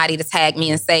for somebody to tag me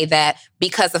and say that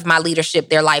because of my leadership,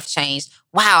 their life changed.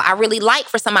 wow, I really like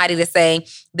for somebody to say,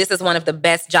 this is one of the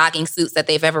best jogging suits that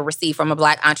they've ever received from a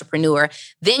Black entrepreneur.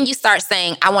 Then you start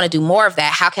saying, I want to do more of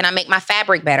that. How can I make my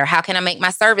fabric better? How can I make my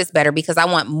service better? Because I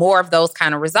want more of those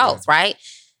kind of results, right?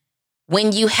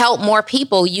 When you help more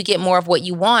people, you get more of what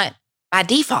you want by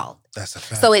default. That's a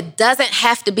fact. So it doesn't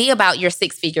have to be about your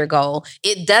 6-figure goal.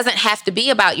 It doesn't have to be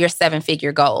about your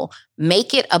 7-figure goal.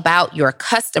 Make it about your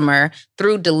customer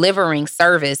through delivering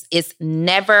service. It's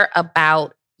never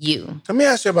about you. Let me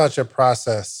ask you about your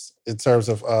process in terms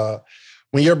of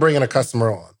when you're bringing a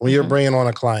customer on, when you're bringing on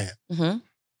a client.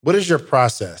 What is your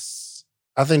process?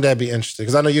 I think that'd be interesting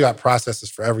because I know you got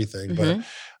processes for everything. But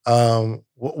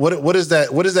what is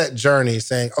that? What is that journey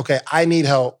saying? Okay, I need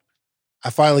help. I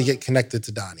finally get connected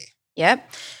to Donnie.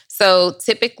 Yep. So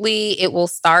typically it will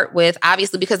start with,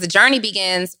 obviously, because the journey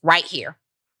begins right here.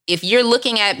 If you're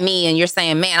looking at me and you're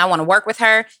saying, man, I want to work with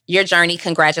her, your journey,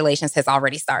 congratulations, has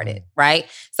already started, right?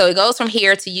 So it goes from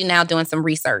here to you now doing some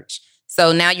research.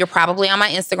 So now you're probably on my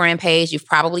Instagram page. You've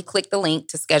probably clicked the link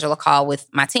to schedule a call with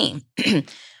my team.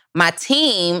 My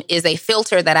team is a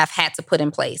filter that I've had to put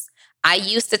in place. I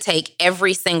used to take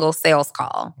every single sales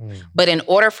call, but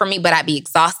I'd be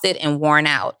exhausted and worn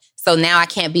out. So now I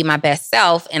can't be my best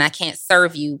self and I can't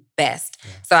serve you best.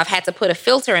 So I've had to put a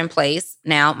filter in place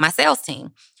now, my sales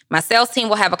team. My sales team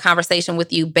will have a conversation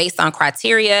with you based on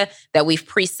criteria that we've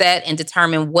preset and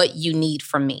determine what you need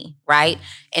from me, right?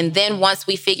 And then once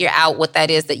we figure out what that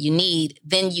is that you need,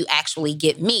 then you actually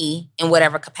get me in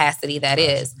whatever capacity that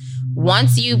is.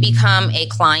 Once you become a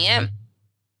client,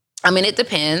 I mean, it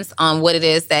depends on what it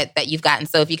is that you've gotten.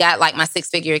 So if you got like my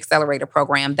 6-figure accelerator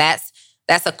program, that's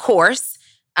a course.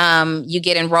 You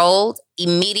get enrolled.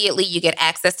 Immediately, you get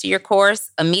access to your course.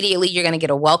 Immediately, you're going to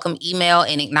get a welcome email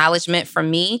and acknowledgement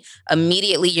from me.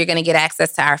 Immediately, you're going to get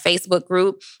access to our Facebook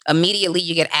group. Immediately,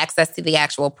 you get access to the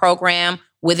actual program.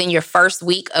 Within your first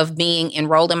week of being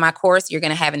enrolled in my course, you're going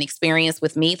to have an experience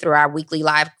with me through our weekly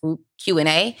live group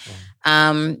Q&A.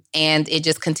 And it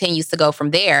just continues to go from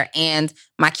there. And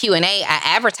my Q&A, I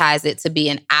advertise it to be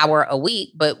an hour a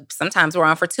week, but sometimes we're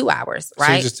on for 2 hours, right?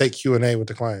 So you just take Q&A with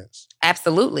the clients?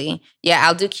 Absolutely. Yeah,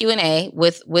 I'll do Q&A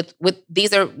with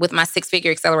these are with my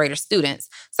 6-figure accelerator students.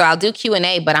 So I'll do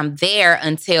Q&A, but I'm there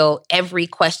until every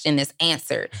question is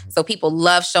answered. So people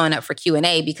love showing up for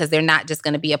Q&A because they're not just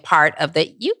going to be a part of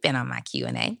the, you've been on my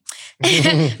Q&A.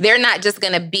 They're not just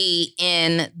going to be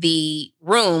in the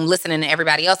room listening to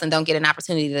everybody else and don't get an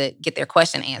opportunity to get their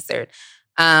question answered.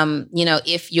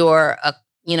 If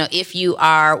you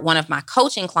are one of my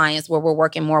coaching clients where we're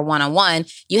working more one-on-one,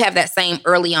 you have that same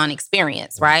early on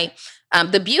experience, right?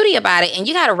 The beauty about it, and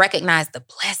you got to recognize the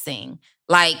blessing.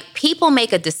 Like, people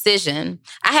make a decision.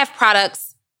 I have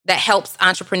products that helps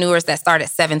entrepreneurs that start at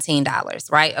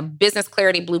 $17, right? A business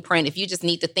clarity blueprint. If you just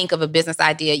need to think of a business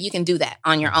idea, you can do that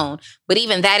on your own. But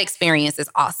even that experience is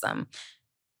awesome.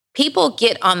 People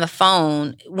get on the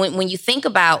phone. When you think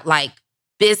about like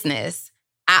business,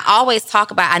 I always talk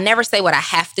about, I never say what I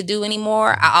have to do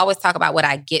anymore. I always talk about what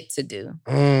I get to do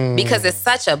because it's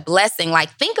such a blessing. Like,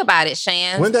 think about it,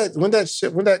 Shan. When that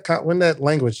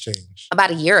language changed? About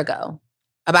a year ago.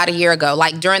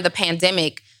 Like during the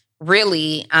pandemic,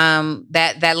 really,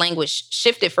 that language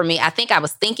shifted for me. I think I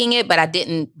was thinking it, but I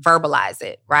didn't verbalize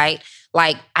it, right?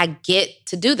 Like, I get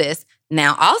to do this.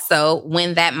 Now, also,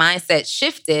 when that mindset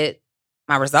shifted,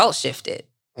 my results shifted.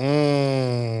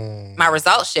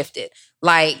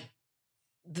 Like,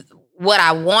 what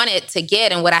I wanted to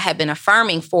get and what I had been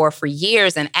affirming for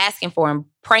years and asking for and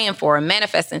praying for and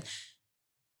manifesting,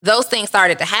 those things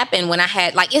started to happen when I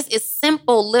had, like, it's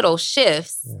simple little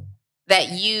shifts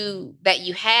that you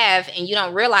have, and you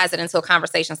don't realize it until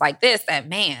conversations like this, that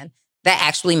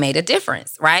actually made a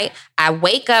difference, right? I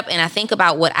wake up and I think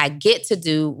about what I get to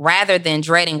do rather than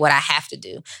dreading what I have to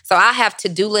do. So I have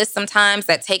to-do lists sometimes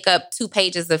that take up 2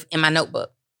 pages in my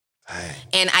notebook.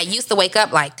 And I used to wake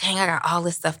up like, dang, I got all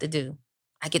this stuff to do.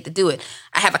 I get to do it.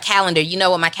 I have a calendar. You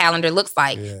know what my calendar looks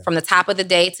like. From the top of the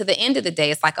day to the end of the day.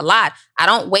 It's like a lot. I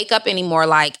don't wake up anymore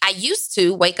like I used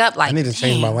to wake up like, I need to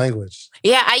change my language.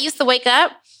 Yeah, I used to wake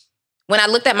up when I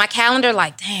looked at my calendar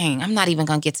like, dang, I'm not even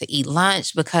going to get to eat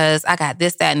lunch because I got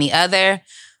this, that, and the other.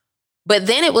 But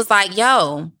then it was like,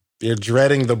 yo. You're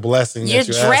dreading the blessing You're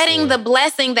dreading the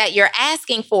blessing that you're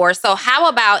asking for. So how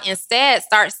about instead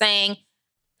start saying,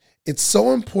 it's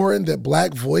so important that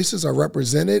Black voices are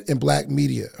represented in Black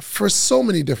media for so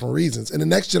many different reasons. And the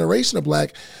next generation of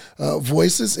Black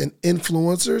voices and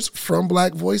influencers from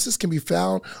Black voices can be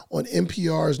found on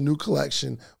NPR's new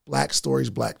collection, Black Stories,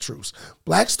 Black Truths.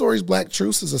 Black Stories, Black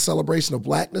Truths is a celebration of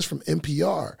Blackness from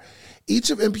NPR. Each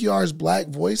of NPR's Black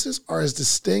voices are as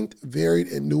distinct, varied,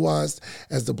 and nuanced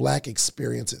as the Black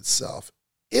experience itself.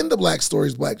 In the Black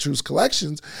Stories, Black Truths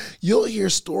collections, you'll hear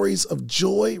stories of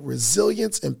joy,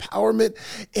 resilience, empowerment,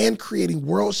 and creating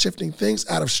world-shifting things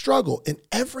out of struggle. And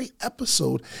every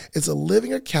episode is a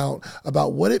living account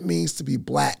about what it means to be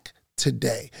Black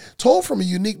today, told from a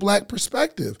unique Black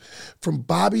perspective. From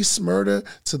Bobby Shmurda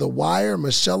to The Wire,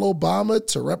 Michelle Obama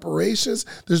to reparations,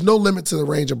 there's no limit to the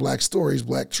range of Black stories,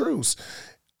 Black truths.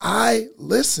 I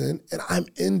listen and I'm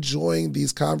enjoying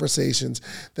these conversations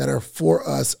that are for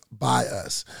us, by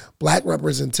us. Black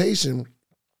representation,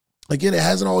 again, it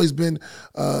hasn't always been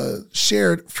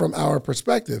shared from our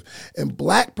perspective. And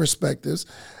Black perspectives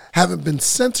haven't been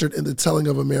centered in the telling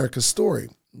of America's story.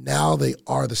 Now they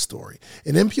are the story.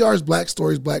 In NPR's Black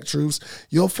Stories, Black Truths,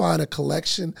 you'll find a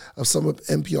collection of some of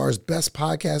NPR's best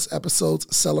podcast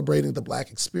episodes celebrating the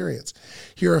Black experience.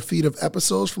 Here are a feed of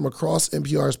episodes from across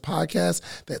NPR's podcasts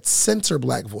that center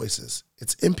Black voices.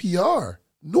 It's NPR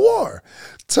Noir.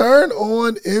 Turn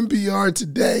on NPR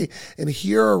today and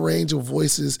hear a range of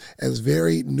voices as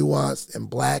varied, nuanced, and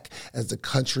Black as the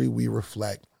country we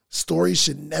reflect. Stories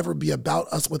should never be about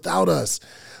us without us.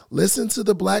 Listen to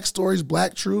the Black Stories,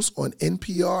 Black Truths on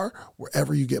NPR,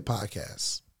 wherever you get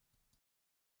podcasts.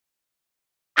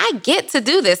 I get to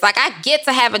do this. Like, I get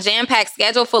to have a jam-packed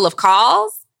schedule full of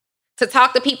calls to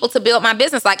talk to people to build my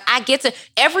business. Like, I get to,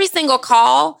 every single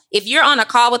call, if you're on a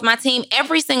call with my team,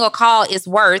 every single call is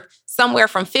worth somewhere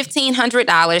from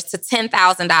 $1,500 to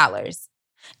 $10,000.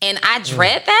 And I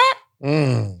dread that.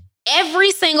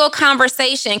 Every single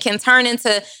conversation can turn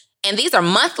into, and these are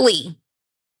monthly.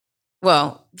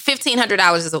 Well,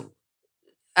 $1,500 is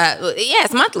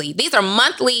it's monthly. These are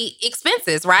monthly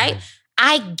expenses, right?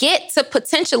 I get to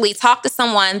potentially talk to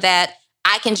someone that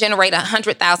I can generate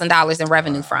 $100,000 in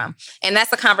revenue from. And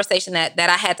that's a conversation that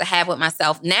I had to have with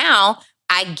myself. Now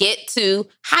I get to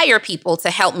hire people to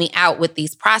help me out with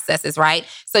these processes, right?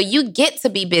 So you get to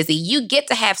be busy. You get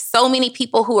to have so many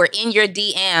people who are in your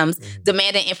DMs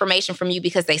demanding information from you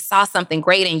because they saw something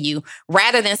great in you,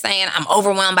 rather than saying, I'm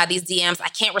overwhelmed by these DMs, I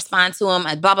can't respond to them,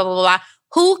 blah, blah, blah, blah.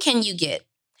 Who can you get?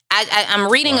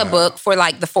 I'm reading a book for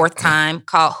like the fourth time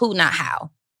called Who Not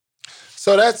How.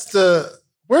 So that's so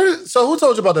who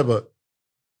told you about that book?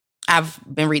 I've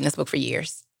been reading this book for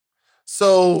years.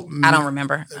 So I don't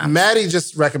remember. Maddie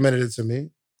just recommended it to me.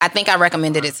 I think I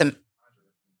recommended it to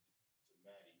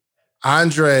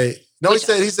Andre. No, he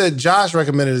said Josh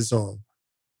recommended it to him.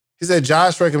 He said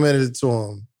Josh recommended it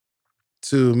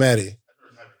to Maddie.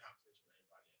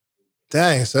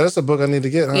 Dang, so that's a book I need to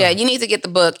get, huh? Yeah, you need to get the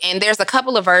book. And there's a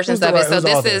couple of versions of it. So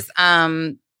this is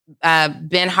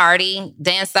Ben Hardy,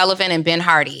 Dan Sullivan, and Ben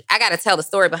Hardy. I got to tell the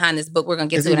story behind this book. We're going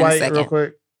to get to it in a second. Real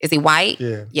quick? Is he white?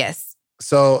 Yeah. Yes.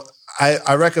 So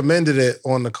I recommended it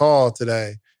on the call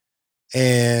today.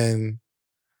 And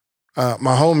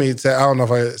my homie said, I don't know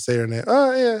if I say her name.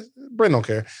 Oh, yeah, Brent don't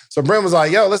care. So Brent was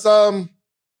like, yo, let's,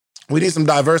 we need some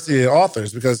diversity in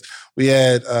authors because we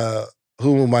had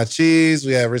Who Moved My Cheese,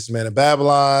 we had Richest Man in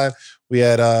Babylon, we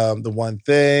had The One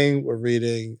Thing, we're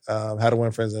reading How to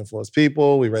Win Friends and Influence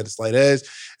People, we read The Slight Edge.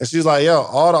 And she was like, yo,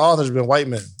 all the authors have been white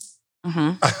men.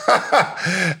 Mm-hmm.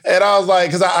 And I was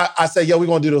like, because I said, yo, we're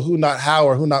going to do the Who Not How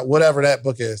or Who Not whatever that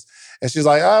book is. And she's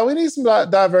like, we need some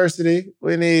diversity.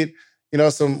 We need,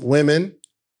 some women,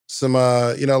 some,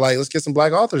 let's get some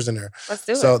Black authors in there. Let's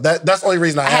do it. So that's the only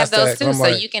reason I asked that. I have those too. So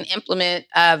you can implement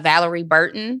Valerie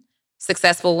Burton,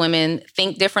 Successful Women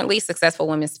Think Differently, Successful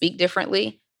Women Speak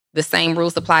Differently. The same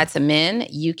rules apply to men.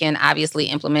 You can obviously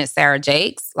implement Sarah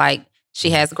Jakes, like,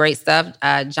 she has great stuff.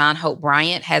 John Hope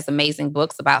Bryant has amazing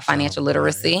books about financial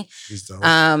literacy.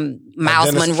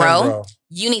 Miles Monroe.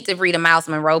 You need to read a Miles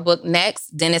Monroe book next.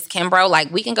 Dennis Kimbrough. Like,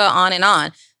 we can go on and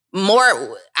on.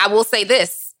 More, I will say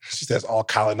this. She says all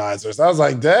colonizers. I was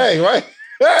like, dang, right?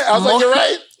 I was like, you're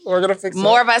right. We're going to fix it.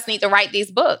 More of us need to write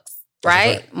these books,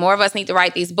 right? More of us need to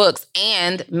write these books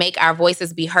and make our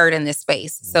voices be heard in this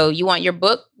space. So you want your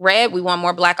book read? We want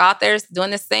more Black authors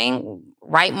doing this thing.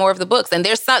 Write more of the books. And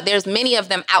there's many of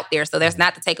them out there, so there's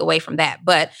not to take away from that.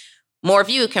 But more of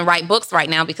you can write books right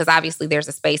now because obviously there's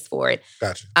a space for it.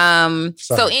 Gotcha.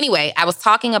 So anyway, I was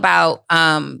talking about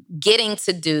getting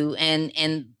to do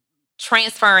and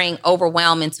transferring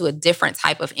overwhelm into a different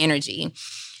type of energy.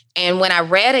 And when I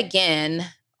read again,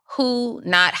 Who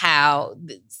Not How,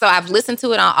 so I've listened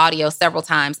to it on audio several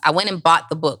times. I went and bought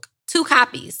the book, 2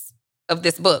 copies of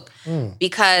this book,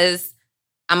 because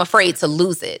I'm afraid to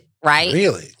lose it. Right?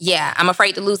 Really? Yeah, I'm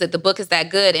afraid to lose it. The book is that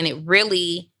good, and it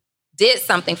really did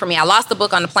something for me. I lost a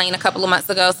book on the plane a couple of months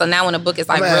ago, so now when a book is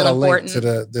like real important. Link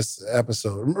to this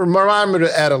episode. Remind me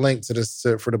to add a link to this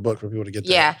for the book for people to get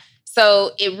there. Yeah.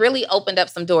 So it really opened up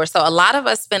some doors. So a lot of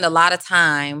us spend a lot of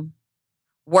time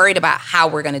worried about how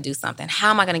we're going to do something. How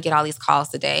am I going to get all these calls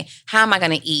today? How am I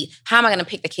going to eat? How am I going to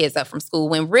pick the kids up from school?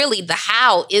 When really the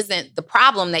how isn't the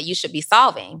problem that you should be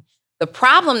solving. The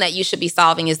problem that you should be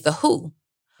solving is the who.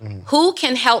 Who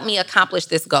can help me accomplish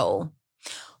this goal?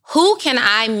 Who can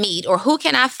I meet, or who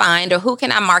can I find, or who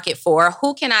can I market for?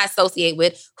 Who can I associate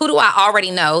with? Who do I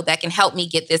already know that can help me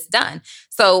get this done?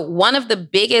 So one of the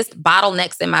biggest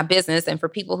bottlenecks in my business, and for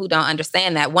people who don't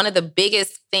understand that, one of the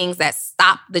biggest things that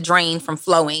stopped the drain from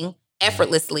flowing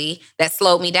effortlessly, that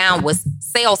slowed me down, was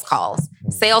sales calls.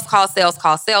 Sales calls, sales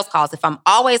calls, sales calls. If I'm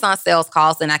always on sales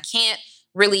calls, then I can't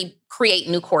really create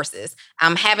new courses.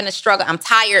 I'm having a struggle. I'm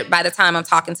tired by the time I'm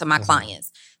talking to my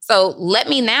clients. So let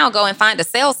me now go and find a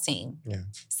sales team.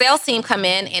 Sales team come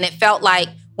in, and it felt like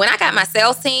when I got my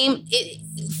sales team,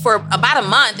 for about a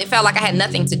month, it felt like I had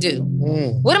nothing to do.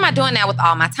 What am I doing now with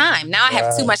all my time? Now I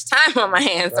have too much time on my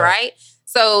hands, right?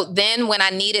 So then when I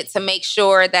needed to make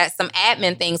sure that some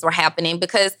admin things were happening,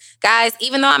 because guys,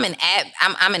 even though I'm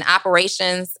an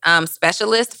operations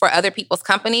specialist for other people's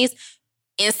companies,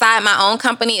 inside my own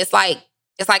company, it's like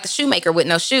the shoemaker with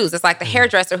no shoes. It's like the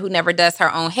hairdresser who never does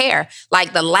her own hair.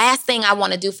 Like the last thing I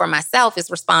want to do for myself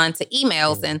is respond to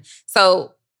emails. And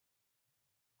so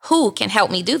who can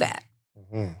help me do that?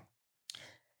 You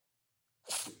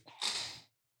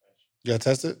got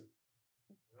tested?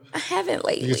 I haven't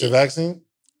lately. You get your vaccine?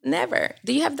 Never.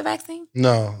 Do you have the vaccine?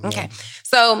 No. Okay.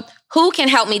 So who can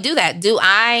help me do that? Do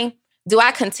I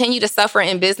continue to suffer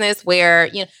in business where,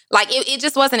 like it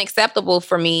just wasn't acceptable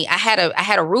for me? I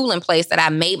had a rule in place that I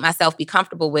made myself be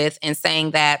comfortable with, in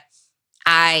saying that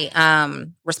I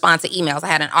respond to emails. I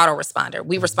had an autoresponder.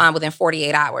 We respond within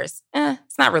 48 hours.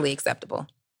 It's not really acceptable.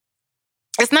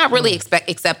 It's not really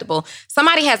acceptable.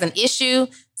 Somebody has an issue.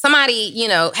 Somebody,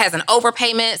 has an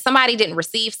overpayment. Somebody didn't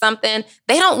receive something.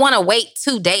 They don't want to wait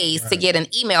 2 days to get an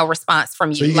email response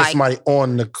from you. So you get somebody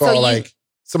on the call,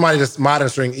 somebody that's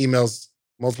monitoring emails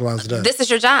multiple times a day. This is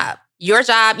your job. Your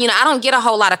job, I don't get a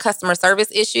whole lot of customer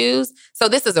service issues. So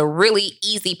this is a really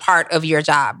easy part of your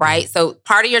job, right? So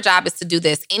part of your job is to do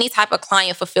this. Any type of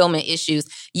client fulfillment issues,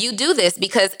 you do this,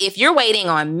 because if you're waiting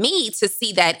on me to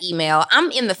see that email, I'm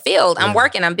in the field, I'm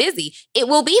working, I'm busy. It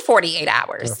will be 48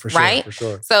 hours, right? For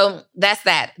sure. So that's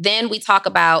that. Then we talk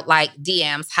about like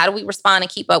DMs. How do we respond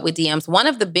and keep up with DMs? One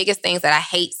of the biggest things that I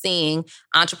hate seeing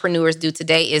entrepreneurs do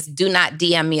today is do not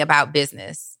DM me about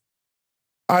business.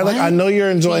 All right, look, I know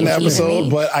you're enjoying the episode,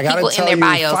 but I got to tell you,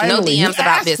 bios, finally, no DMs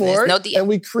about business. No DMs. And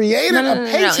we created a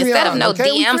Patreon. Instead of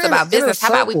DMs about business, how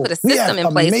about we put a system in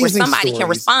place where somebody can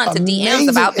respond to DMs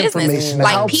about business?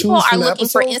 Like, people are looking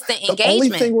for instant engagement. The only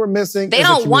thing we're missing They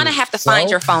don't want to have to find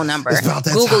your phone number,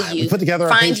 Google you,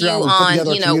 find you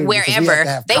on,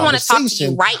 wherever. They want to talk to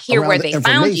you right here where they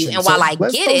found you. And while I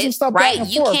get it, right,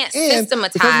 you can't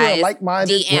systematize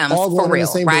DMs for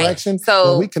real, right?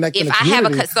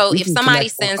 So if somebody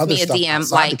sends me a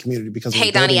DM like,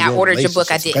 hey, Donnie, I ordered your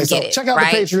book, I didn't get it. Check out the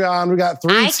Patreon. We got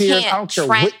 3 tiers. I don't care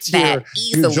what tier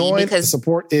you join. The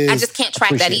support is I just can't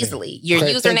track that easily. Your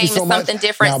username is something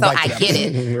different, so I get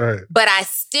it. Right. But I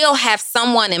still have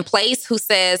someone in place who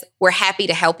says, we're happy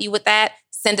to help you with that.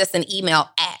 Send us an email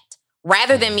at.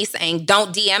 Rather than me saying,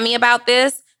 don't DM me about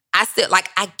this, I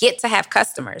get to have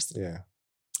customers. Yeah.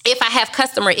 If I have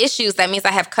customer issues, that means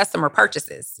I have customer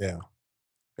purchases.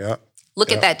 Yeah.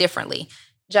 Look at that differently.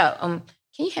 Joe,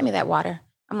 can you hand me that water?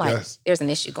 I'm like, there's an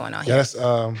issue going on here. Yes.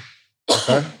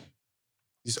 Okay.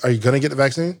 Are you going to get the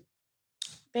vaccine?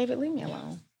 David, leave me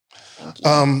alone. Thank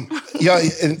you.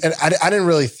 And I didn't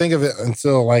really think of it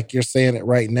until like you're saying it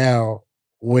right now,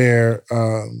 where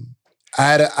I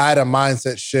had a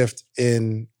mindset shift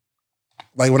in,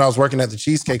 like when I was working at the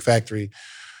Cheesecake Factory,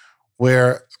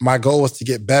 where my goal was to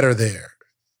get better there.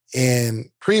 And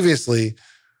previously,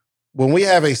 when we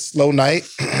have a slow night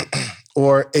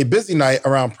or a busy night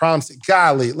around prom season,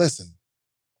 golly, listen,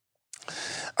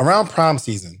 around prom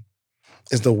season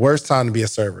is the worst time to be a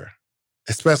server,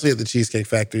 especially at the Cheesecake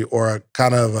Factory or a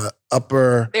kind of a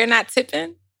upper... They're not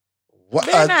tipping? What,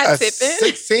 They're not tipping.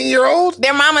 16-year-old?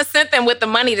 Their mama sent them with the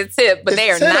money to tip, but they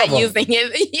are not using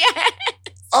it. Yes.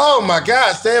 Oh my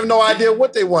gosh, they have no idea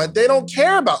what they want. They don't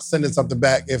care about sending something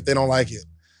back if they don't like it.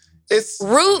 It's...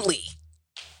 Rudely.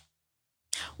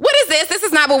 What is this? This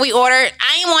is not what we ordered.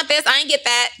 I ain't want this. I ain't get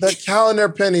that. The calendar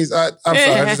pennies. I'm sorry,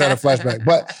 I just had a flashback.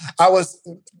 But I was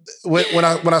when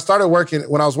I started working,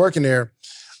 when I was working there,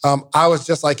 I was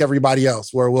just like everybody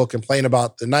else, where we'll complain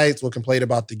about the nights, we'll complain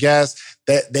about the guests,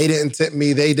 that they didn't tip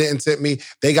me,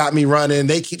 they got me running,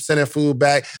 they keep sending food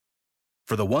back.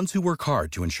 For the ones who work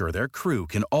hard to ensure their crew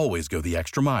can always go the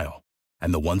extra mile,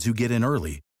 and the ones who get in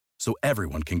early so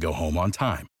everyone can go home on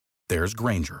time, there's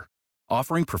Grainger,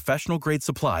 offering professional-grade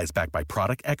supplies backed by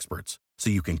product experts so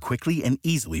you can quickly and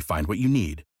easily find what you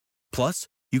need. Plus,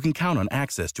 you can count on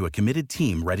access to a committed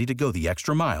team ready to go the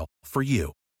extra mile for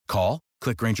you. Call,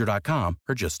 click Grainger.com,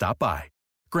 or just stop by.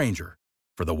 Grainger,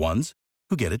 for the ones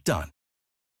who get it done.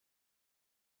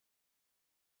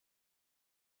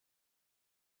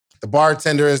 The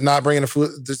bartender is not bringing the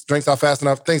food, the drinks out fast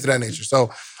enough, things of that nature.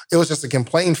 So it was just a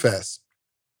complaint fest.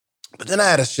 But then I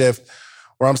had a shift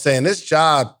where I'm saying this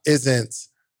job isn't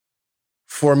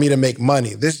for me to make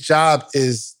money. This job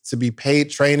is to be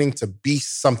paid training to be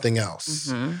something else.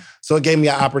 Mm-hmm. So it gave me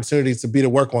an opportunity to be to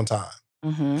work on time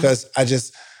because I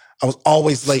was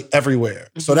always late everywhere.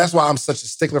 Mm-hmm. So that's why I'm such a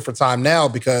stickler for time now,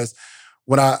 because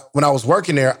when I was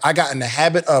working there, I got in the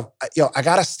habit of, I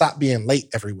got to stop being late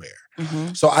everywhere.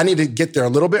 Mm-hmm. So I need to get there a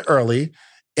little bit early.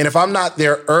 And if I'm not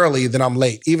there early, then I'm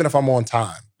late, even if I'm on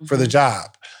time for the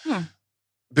job.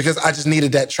 Because I just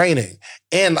needed that training.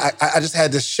 And I just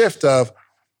had this shift of,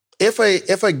 if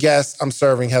a guest I'm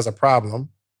serving has a problem,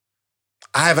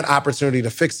 I have an opportunity to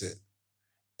fix it.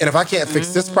 And if I can't fix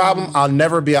this problem, I'll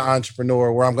never be an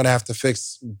entrepreneur where I'm going to have to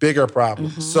fix bigger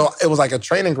problems. Mm-hmm. So it was like a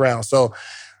training ground. So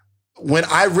when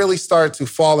I really started to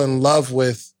fall in love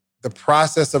with the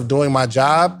process of doing my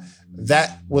job,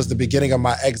 that was the beginning of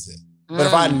my exit. But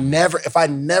if I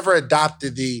never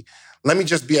adopted let me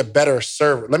just be a better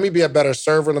server. Let me be a better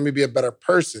server. Let me be a better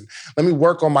person. Let me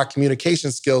work on my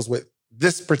communication skills with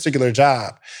this particular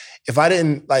job. If I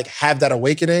didn't have that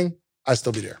awakening, I'd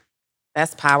still be there.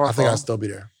 That's powerful. I think I'd still be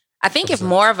there. I think if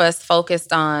more of us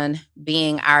focused on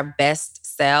being our best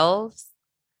selves,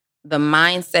 the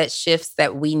mindset shifts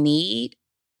that we need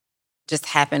just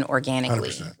happen organically,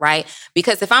 100%. Right?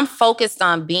 Because if I'm focused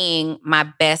on being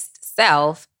my best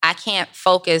self, I can't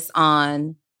focus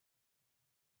on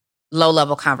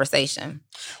low-level conversation.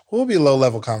 What would be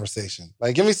low-level conversation?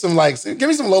 Give me some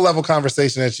low-level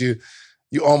conversation that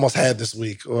you almost had this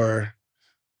week or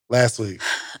last week.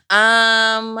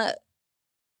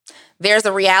 There's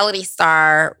a reality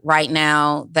star right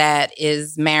now that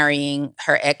is marrying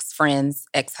her ex-friend's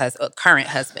current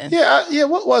husband. Yeah.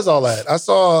 What was all that? I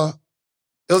saw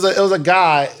it was a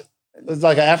guy. It was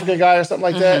like an African guy or something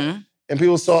like that, and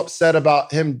people were so upset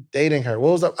about him dating her.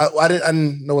 What was that? I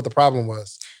didn't know what the problem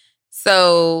was.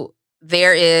 So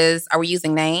there is, are we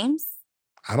using names?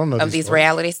 I don't know. Of these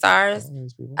reality stars.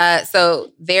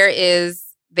 So there is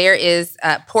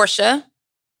Portia,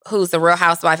 who's the Real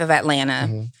Housewife of Atlanta.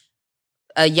 Mm-hmm.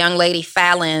 A young lady,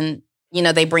 Fallon,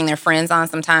 they bring their friends on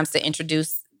sometimes to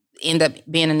end up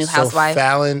being a new housewife.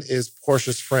 Fallon is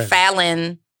Portia's friend.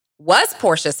 Fallon was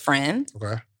Portia's friend.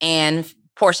 Okay. And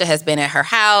Portia has been at her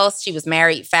house. She was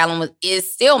married. Fallon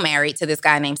is still married to this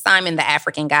guy named Simon, the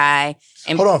African guy.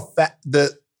 And hold on.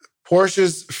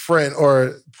 Portia's friend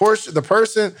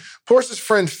Portia's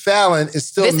friend Fallon is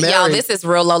still married. Y'all, this is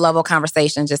real low-level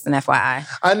conversation, just an FYI.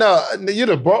 I know. You'd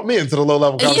have brought me into the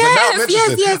low-level conversation. Now I'm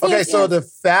interested. So the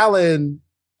Fallon...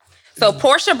 So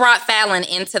Portia brought Fallon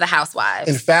into the Housewives.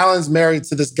 And Fallon's married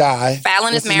to this guy.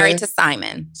 Fallon is married to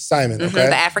Simon. Simon, okay.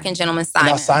 The African gentleman, Simon.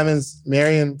 And now Simon's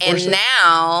marrying Portia? And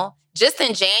now, just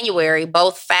in January,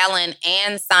 both Fallon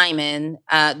and Simon,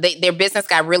 their business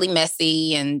got really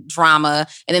messy and drama.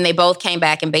 And then they both came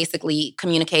back and basically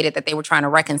communicated that they were trying to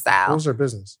reconcile. What was their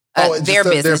business?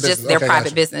 Their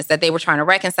private business, that they were trying to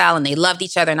reconcile and they loved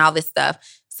each other and all this stuff.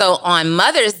 So on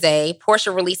Mother's Day,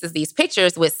 Portia releases these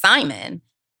pictures with Simon.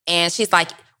 And she's like,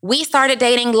 we started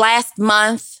dating last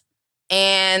month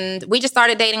and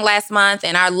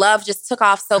our love just took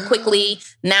off so quickly.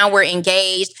 Now we're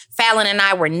engaged. Fallon and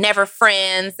I were never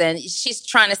friends. And she's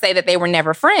trying to say that they were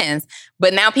never friends.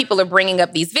 But now people are bringing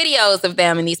up these videos of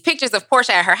them and these pictures of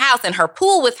Portia at her house and her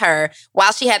pool with her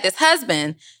while she had this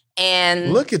husband.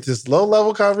 And look at this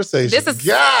low-level conversation. This is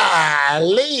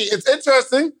golly, it's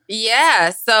interesting. Yeah.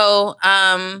 So,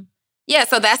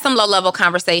 so that's some low-level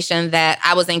conversation that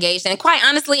I was engaged in. Quite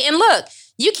honestly, and look,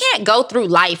 you can't go through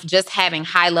life just having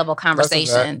high-level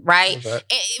conversation, right?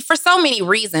 For so many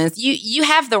reasons. You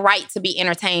have the right to be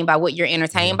entertained by what you're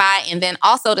entertained by, and then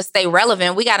also to stay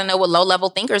relevant, we got to know what low-level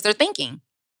thinkers are thinking.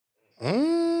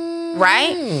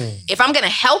 Right? If I'm going to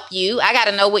help you, I got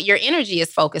to know what your energy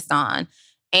is focused on.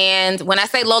 And when I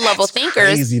say low-level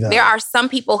thinkers, there are some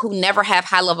people who never have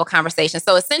high-level conversations.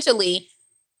 So essentially,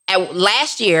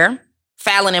 last year,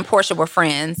 Fallon and Portia were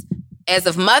friends. as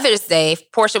of Mother's Day,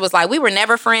 Portia was like, we were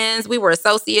never friends. We were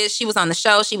associates. She was on the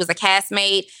show. She was a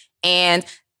castmate. And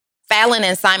Fallon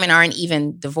and Simon aren't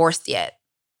even divorced yet.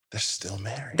 They're still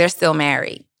married. They're still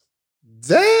married.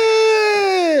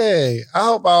 Dang. I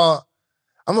hope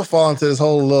I'm going to fall into this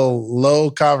whole little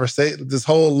low conversation, this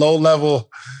whole low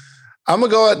level. I'm going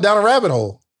to go down a rabbit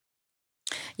hole.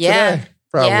 Yeah. Today,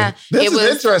 probably. Yeah. This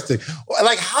is interesting.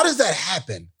 Like, how does that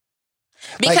happen?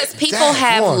 Because people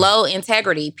have low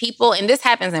integrity. People, and this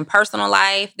happens in personal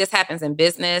life, this happens in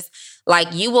business. Like,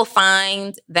 you will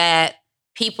find that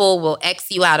people will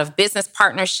X you out of business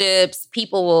partnerships.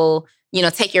 People will,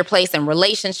 take your place in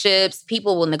relationships.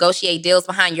 People will negotiate deals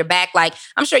behind your back. Like,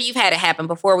 I'm sure you've had it happen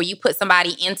before where you put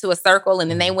somebody into a circle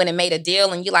and then they went and made a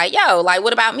deal and you're like, yo, like,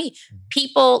 what about me?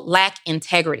 People lack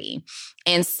integrity.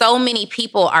 And so many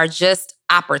people are just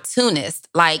opportunists.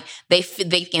 Like, they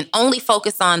can only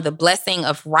focus on the blessing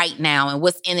of right now and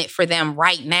what's in it for them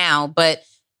right now. But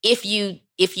if you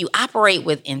operate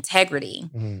with integrity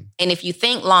and if you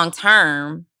think long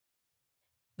term,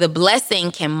 the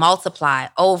blessing can multiply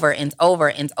over and over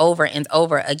and over and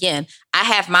over again. I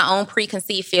have my own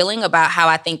preconceived feeling about how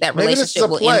I think that relationship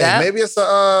will end up. Maybe it's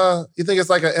you think it's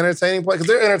like an entertaining play? Because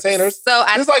they're entertainers. So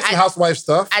there's like some housewife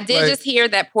stuff. I did just hear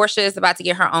that Portia is about to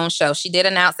get her own show. She did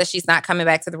announce that she's not coming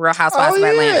back to the Real Housewives of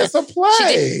Atlanta. It's a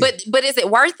play. But is it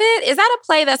worth it? Is that a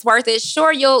play that's worth it?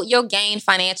 Sure, you'll gain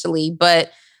financially,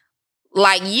 but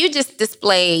like, you just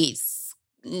displayed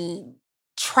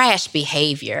trash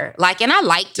behavior. Like, and I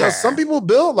liked her. Some people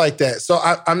build like that. So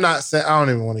I'm not saying, I don't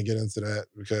even want to get into that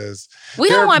because we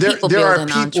don't want people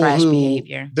building on trash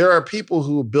behavior. There are people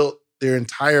who built their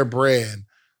entire brand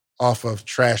off of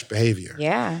trash behavior.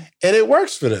 Yeah. And it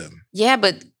works for them. Yeah,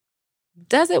 but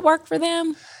does it work for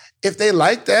them? If they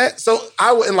like that. So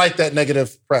I wouldn't like that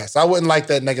negative press. I wouldn't like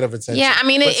that negative attention. Yeah, I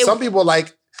mean, some people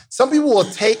will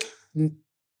take.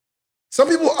 Some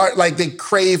people are like, they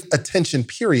crave attention,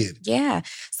 period. Yeah.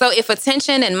 So if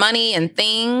attention and money and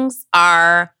things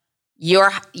are your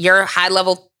high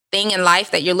level thing in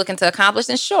life that you're looking to accomplish,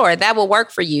 then sure, that will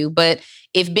work for you. But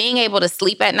if being able to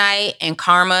sleep at night and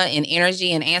karma and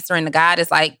energy and answering to God is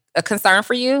like a concern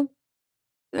for you,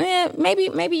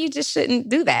 maybe you just shouldn't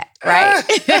do that, right?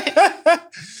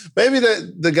 Maybe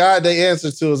the God they answer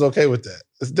to is okay with that.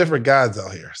 It's different gods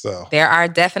out here, so there are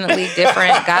definitely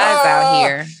different gods out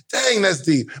here. Dang, that's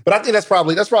deep. But I think that's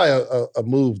probably a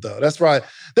move though.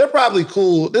 They're probably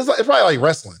cool. It's probably like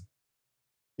wrestling.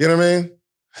 You know what I mean?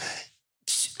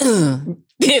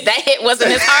 That hit wasn't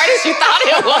as hard as you thought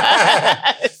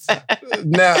it was.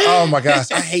 Now, oh my gosh,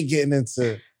 I hate getting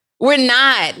into. We're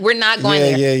not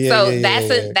going there. So that's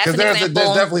an example.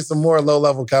 There's definitely some more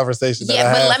low-level conversation that I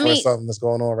have for something that's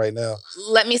going on right now.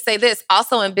 Let me say this.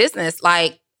 Also in business,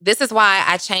 like, this is why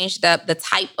I changed up the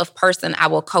type of person I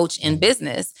will coach in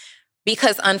business.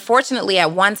 Because unfortunately,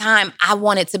 at one time, I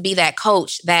wanted to be that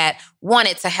coach that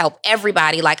wanted to help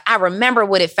everybody. Like, I remember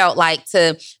what it felt like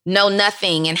to know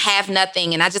nothing and have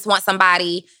nothing. And I just want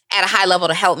somebody at a high level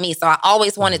to help me. So I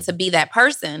always wanted to be that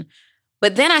person.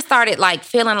 But then I started like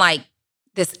feeling like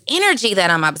this energy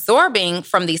that I'm absorbing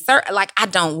from these, like, I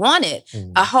don't want it.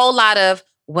 A whole lot of,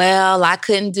 well, I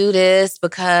couldn't do this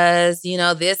because,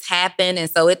 this happened. And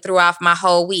so it threw off my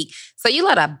whole week. So you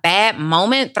let a bad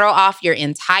moment throw off your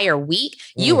entire week.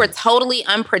 You were totally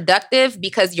unproductive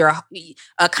because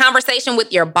a conversation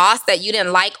with your boss that you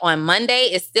didn't like on Monday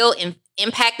is still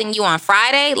impacting you on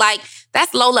Friday. Like,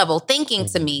 that's low-level thinking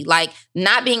to me. Like,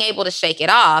 not being able to shake it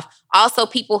off. Also,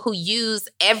 people who use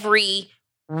every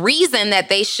reason that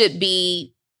they should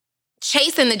be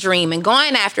chasing the dream and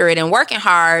going after it and working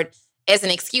hard as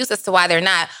an excuse as to why they're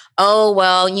not. Oh,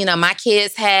 well, my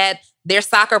kids had their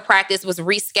soccer practice was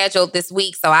rescheduled this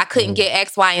week, so I couldn't get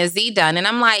X, Y, and Z done. And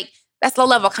I'm like, that's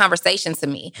low-level conversation to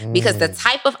me because the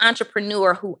type of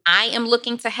entrepreneur who I am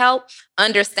looking to help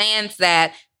understands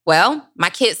that, well,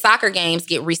 my kids' soccer games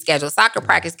get rescheduled. Soccer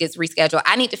practice gets rescheduled.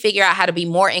 I need to figure out how to be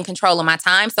more in control of my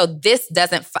time. So this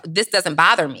doesn't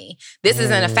bother me. This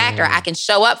isn't a factor. I can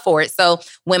show up for it. So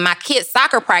when my kids'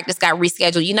 soccer practice got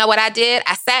rescheduled, you know what I did?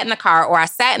 I sat in the car or I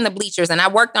sat in the bleachers and I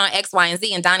worked on X, Y, and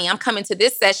Z. And Donnie, I'm coming to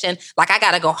this session like I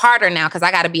got to go harder now because I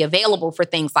got to be available for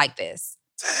things like this.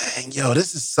 Dang, yo,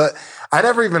 this is I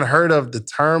never even heard of the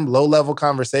term low-level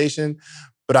conversation.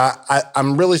 But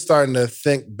I'm really starting to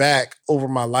think back over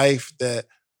my life that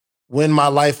when my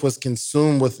life was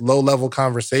consumed with low-level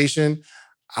conversation,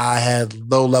 I had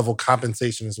low-level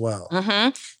compensation as well.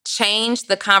 Change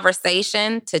the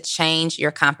conversation to change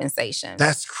your compensation.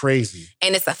 That's crazy.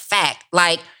 And it's a fact.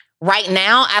 Like, right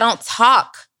now, I don't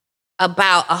talk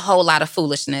about a whole lot of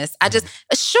foolishness.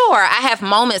 Sure, I have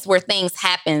moments where things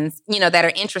happen, that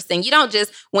are interesting. You don't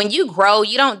just, when you grow,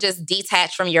 you don't just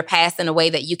detach from your past in a way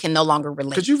that you can no longer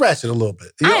relate. Because you ratchet a little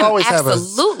bit. You I am always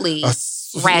absolutely have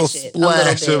ratchet a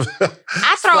little bit.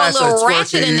 I throw a little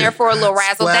ratchet in there for a little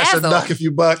razzle dazzle. Splash a nuck if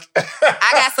you buck. I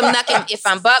got some nuck if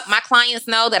I'm buck. My clients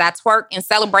know that I twerk in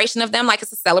celebration of them like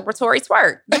it's a celebratory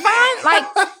twerk. Divine, like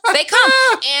they come.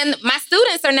 And my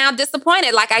students are now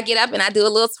disappointed. Like I get up and I do a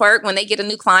little twerk when they get a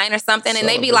new client or something. And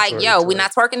they be like, yo, we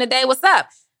not twerking today. What's up?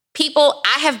 People,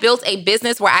 I have built a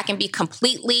business where I can be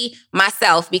completely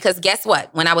myself because guess what?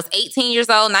 When I was 18 years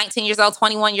old, 19 years old,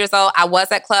 21 years old, I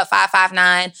was at Club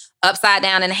 559, upside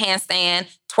down in a handstand,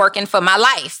 twerking for my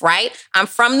life, right? I'm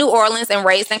from New Orleans and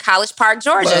raised in College Park,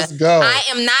 Georgia. Let's go. I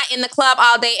am not in the club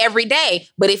all day, every day.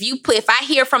 But if I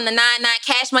hear from the 99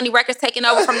 Cash Money Records taking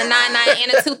over from the 99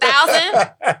 and the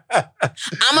 2000,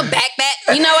 I'm a back that.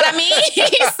 You know what I mean?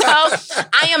 So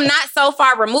I am not so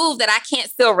far removed that I can't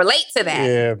still relate to that.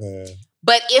 Yeah, man.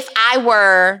 But if I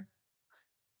were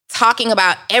talking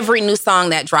about every new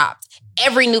song that dropped,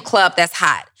 every new club that's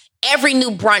hot, every new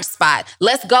brunch spot.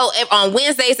 Let's go on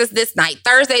Wednesdays is this night.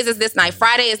 Thursdays is this night.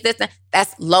 Friday is this night.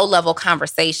 That's low-level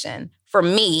conversation for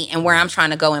me and where I'm trying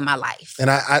to go in my life.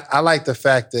 And I like the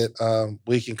fact that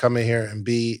we can come in here and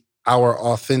be our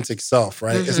authentic self,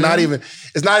 right? Mm-hmm.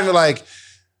 It's not even like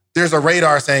there's a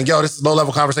radar saying, yo, this is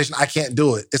low-level conversation. I can't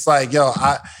do it. It's like, yo,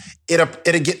 it'll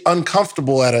get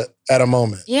uncomfortable at a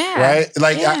moment. Yeah. Right?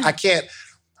 Like I can't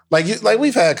like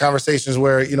we've had conversations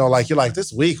where, you're like,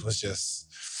 this week was just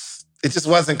it just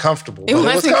wasn't comfortable. It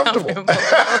was comfortable.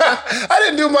 I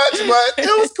didn't do much, but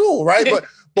it was cool, right?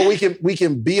 But we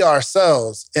can be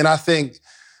ourselves, and I think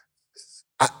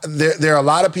there are a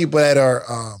lot of people that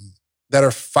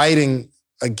are fighting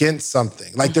against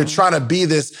something. Like they're trying to be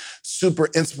this super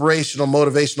inspirational,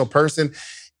 motivational person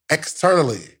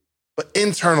externally, but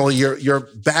internally you're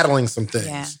battling some things.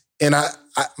 Yeah. And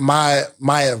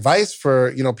my advice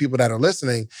for people that are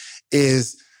listening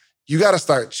is, you got to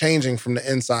start changing from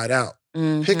the inside out.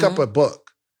 Mm-hmm. Pick up a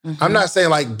book. Mm-hmm. I'm not saying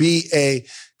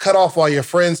cut off all your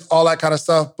friends, all that kind of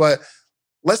stuff, but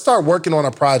let's start working on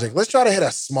a project. Let's try to hit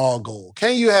a small goal.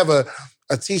 Can you have a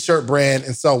t-shirt brand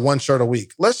and sell one shirt a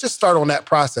week? Let's just start on that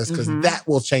process because that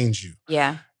will change you.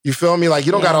 Yeah. You feel me? Like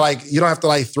you don't gotta you don't have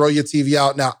to throw your TV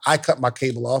out. Now I cut my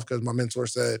cable off because my mentor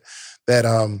said that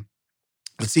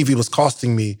the TV was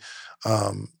costing me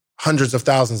hundreds of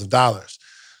thousands of dollars.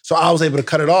 So I was able to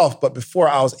cut it off. But before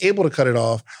I was able to cut it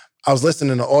off, I was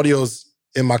listening to audios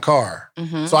in my car.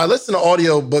 Mm-hmm. So I listen to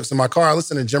audio books in my car. I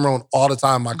listen to Jim Rohn all the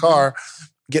time in my car.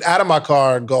 Get out of my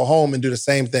car, go home and do the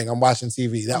same thing. I'm watching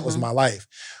TV. That was my life.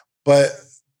 But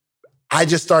I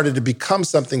just started to become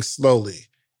something slowly.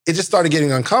 It just started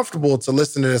getting uncomfortable to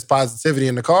listen to this positivity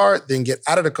in the car, then get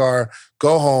out of the car,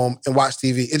 go home and watch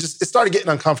TV. It started getting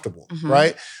uncomfortable,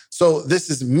 right? So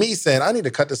this is me saying, I need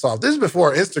to cut this off. This is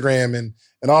before Instagram and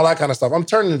all that kind of stuff. I'm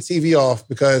turning the TV off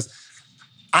because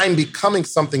I'm becoming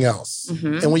something else.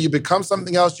 Mm-hmm. And when you become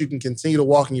something else, you can continue to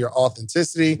walk in your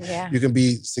authenticity. Yeah. You can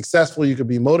be successful. You can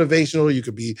be motivational. You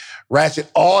could be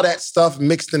ratchet. All that stuff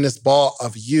mixed in this ball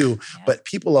of you. Yeah. But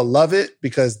people will love it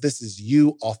because this is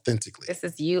you authentically. This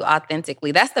is you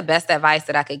authentically. That's the best advice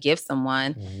that I could give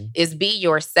someone is be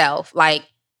yourself. Like,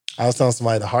 I was telling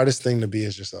somebody the hardest thing to be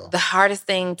is yourself. The hardest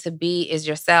thing to be is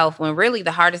yourself when really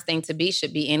the hardest thing to be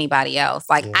should be anybody else.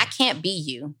 Like, I can't be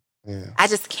you. Yeah. I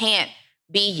just can't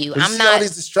be you. I'm not all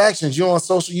these distractions. You're on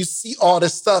social, you see all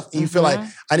this stuff and you feel like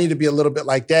I need to be a little bit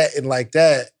like that and like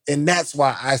that. And that's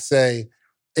why I say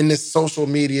in this social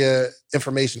media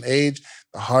information age,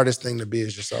 the hardest thing to be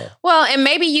is yourself. Well, and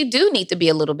maybe you do need to be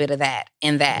a little bit of that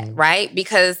in that, right?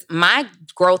 Because my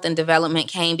growth and development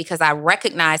came because I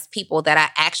recognized people that I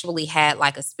actually had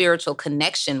like a spiritual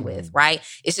connection with, right?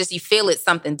 It's just you feel it's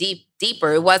something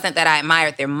deeper. It wasn't that I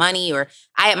admired their money or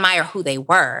I admire who they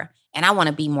were. And I want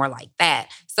to be more like that.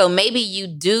 So maybe you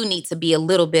do need to be a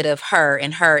little bit of her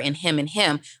and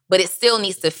him, but it still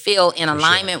needs to feel in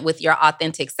alignment with your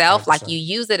authentic self. 100%. Like you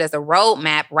use it as a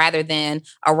roadmap rather than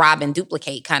a rob and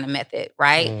duplicate kind of method,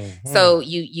 right? Mm-hmm. So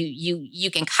you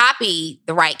can copy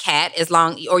the right cat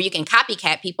or you can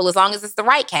copycat people as long as it's the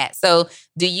right cat. So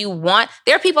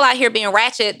there are people out here being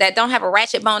ratchet that don't have a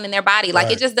ratchet bone in their body.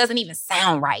 Like it just doesn't even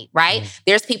sound right?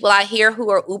 There's people out here who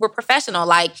are uber professional.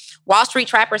 Like Wall Street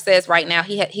Trapper says right now,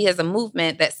 he has a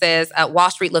movement that says Wall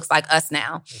Street looks like us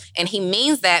now. And he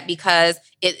means that because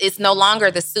it's no longer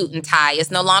the suit and tie.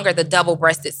 It's no longer the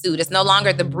double-breasted suit. It's no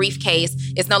longer the briefcase.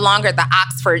 It's no longer the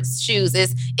Oxford shoes.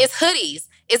 It's hoodies.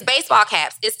 It's baseball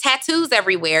caps. It's tattoos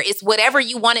everywhere. It's whatever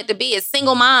you want it to be. It's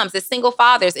single moms. It's single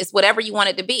fathers. It's whatever you want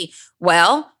it to be.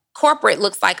 Well, corporate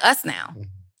looks like us now.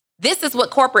 This is what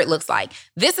corporate looks like.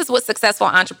 This is what successful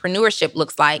entrepreneurship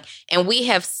looks like. And we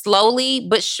have slowly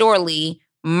but surely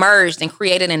merged and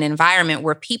created an environment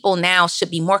where people now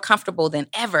should be more comfortable than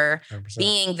ever 100%.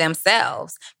 being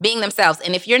themselves.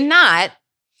 And if you're not,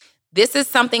 this is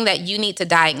something that you need to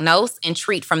diagnose and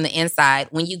treat from the inside.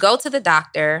 When you go to the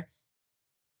doctor,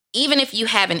 even if you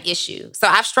have an issue. So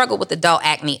I've struggled with adult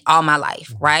acne all my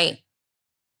life, right?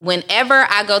 Whenever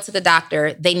I go to the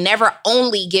doctor, they never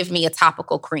only give me a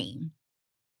topical cream.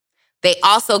 They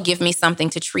also give me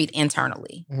something to treat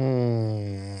internally.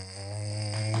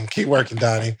 Keep working,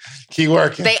 Donnie. Keep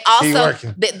working. They also,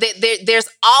 there's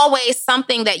always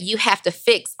something that you have to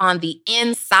fix on the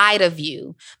inside of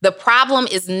you. The problem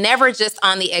is never just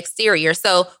on the exterior.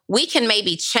 So we can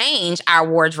maybe change our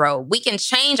wardrobe. We can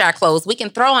change our clothes. We can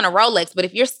throw on a Rolex. But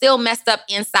if you're still messed up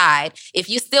inside, if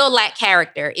you still lack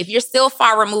character, if you're still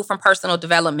far removed from personal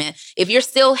development, if you're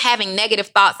still having negative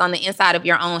thoughts on the inside of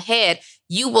your own head,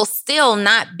 you will still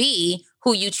not be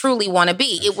who you truly want to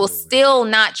be. Absolutely. It will still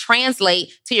not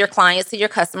translate to your clients, to your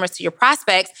customers, to your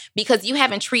prospects, because you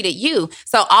haven't treated you.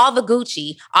 So all the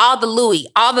Gucci, all the Louis,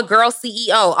 all the girl CEO,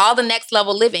 all the next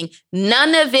level living,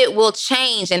 none of it will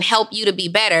change and help you to be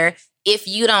better if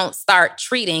you don't start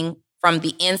treating from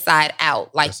the inside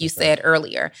out, like you said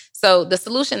earlier. So the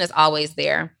solution is always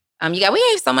there. We have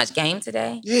so much game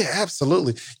today. Yeah,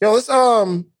 absolutely.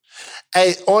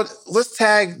 Let's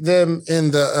tag them in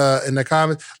the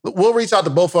comments. We'll reach out to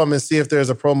both of them and see if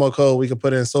there's a promo code we can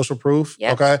put in social proof.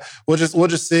 Yep. Okay, we'll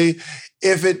just see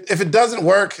if it doesn't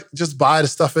work. Just buy the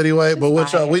stuff anyway. But we're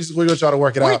gonna try to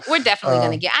work it out. We're definitely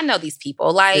gonna get. I know these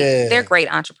people. They're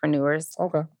great entrepreneurs.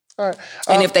 Okay, all right.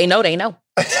 And if they know, they know.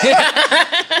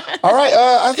 All right.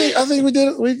 I think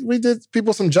we did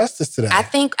people some justice today. I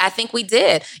think we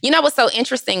did. You know what's so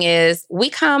interesting is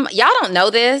y'all don't know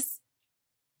this.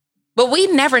 But we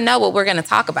never know what we're going to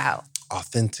talk about.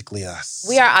 Authentically us.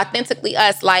 We are authentically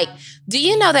us. Do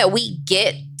you know that we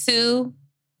get to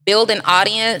build an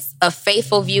audience of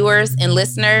faithful viewers and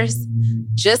listeners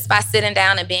just by sitting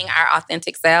down and being our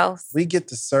authentic selves? We get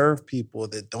to serve people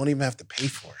that don't even have to pay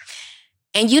for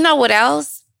it. And you know what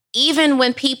else? Even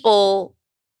when people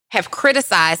have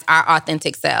criticized our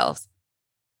authentic selves,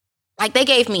 they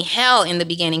gave me hell in the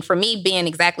beginning for me being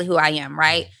exactly who I am,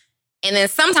 right? And then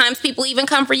sometimes people even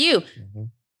come for you. Mm-hmm.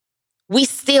 We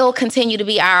still continue to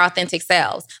be our authentic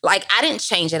selves. I didn't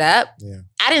change it up. Yeah.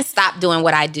 I didn't stop doing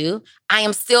what I do. I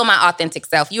am still my authentic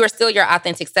self. You are still your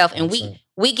authentic self. And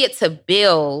we get to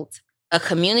build a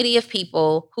community of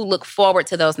people who look forward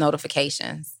to those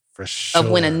notifications. For sure.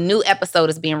 Of when a new episode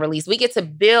is being released. We get to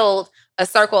build a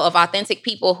circle of authentic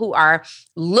people who are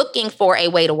looking for a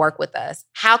way to work with us.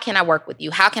 How can I work with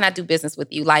you? How can I do business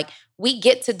with you? We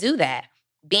get to do that.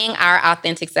 Being our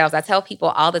authentic selves. I tell people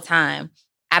all the time,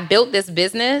 I built this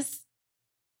business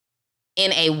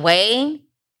in a way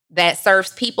that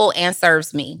serves people and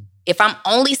serves me. If I'm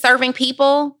only serving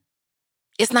people,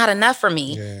 it's not enough for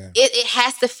me. Yeah. It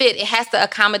has to fit. It has to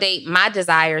accommodate my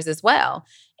desires as well.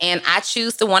 And I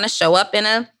choose to want to show up in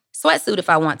a sweatsuit if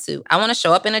I want to. I want to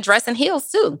show up in a dress and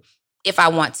heels too, if I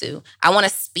want to. I want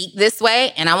to speak this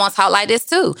way and I want to talk like this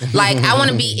too. I want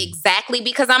to be exactly,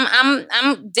 because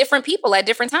I'm different people at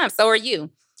different times. So are you.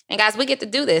 And guys, we get to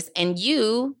do this and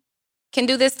you can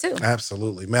do this too.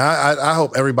 Absolutely. Man, I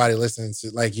hope everybody listens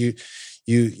to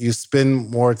you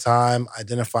spend more time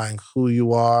identifying who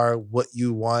you are, what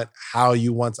you want, how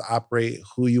you want to operate,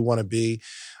 who you want to be,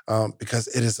 because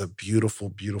it is a beautiful,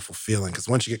 beautiful feeling. Because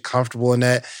once you get comfortable in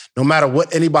that, no matter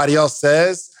what anybody else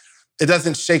says, it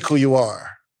doesn't shake who you are.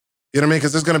 You know what I mean?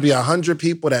 Because there's going to be 100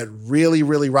 people that really,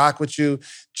 really rock with you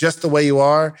just the way you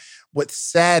are. What's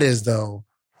sad is, though,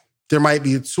 there might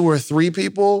be 2 or 3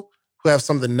 people who have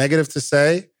something negative to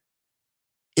say,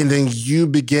 and then you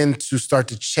begin to start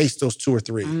to chase those 2 or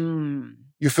 3.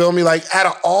 You feel me? Out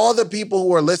of all the people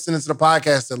who are listening to the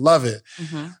podcast that love it,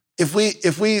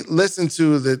 if we listen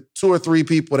to the 2 or 3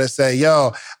 people that say,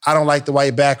 "Yo, I don't like the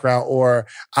white background," or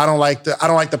 "I don't like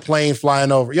the plane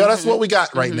flying over," that's what we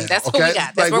got right now. That's what we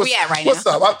got. That's where we at right now. What's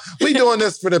up? We doing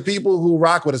this for the people who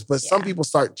rock with us, but some people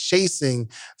start chasing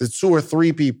the 2 or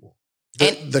 3 people,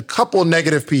 the couple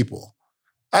negative people.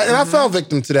 I fell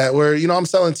victim to that, where I'm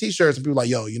selling T-shirts and people are like,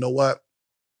 "Yo, you know what?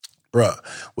 Bruh,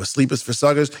 with Sleep is for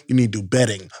Suckers, you need to do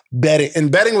betting. And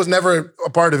betting was never a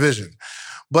part of the vision.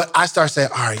 But I started saying,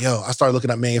 all right, I started looking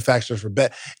at manufacturers for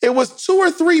bet. It was 2 or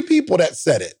 3 people that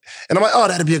said it. And I'm like, oh,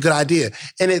 that'd be a good idea.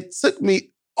 And it took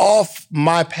me off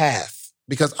my path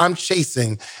because I'm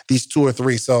chasing these 2 or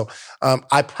 3. So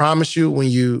I promise you, when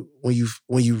you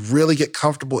really get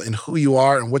comfortable in who you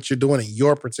are and what you're doing in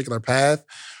your particular path,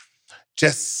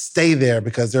 just stay there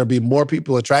because there'll be more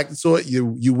people attracted to it.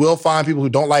 You will find people who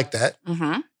don't like that.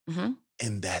 Mm-hmm. Mm-hmm.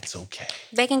 And that's okay.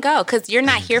 They can go because you're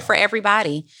not here for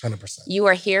everybody. 100%. You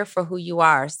are here for who you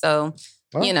are. So,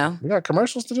 we got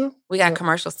commercials to do? We got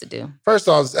commercials to do. First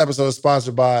off, this episode is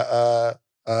sponsored by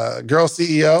Girl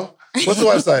CEO. What's the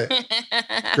website?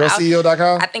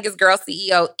 GirlCEO.com? I think it's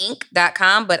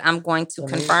GirlCEOInc.com, but I'm going to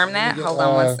confirm that. Hold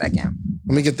on 1 second.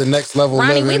 Let me get the next level.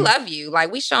 Ronnie, we love you.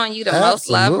 Like, we showing you the most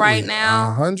love right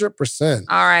now. 100%.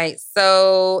 All right.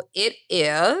 So it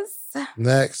is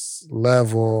Next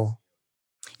Level.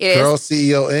 It Girl is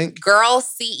CEO Inc. Girl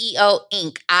CEO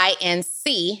Inc.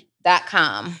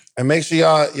 INC.com. And make sure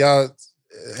y'all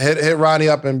hit Ronnie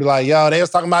up and be like, yo, they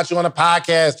was talking about you on a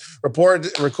podcast. Record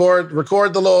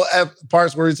the little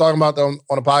parts where you're talking about them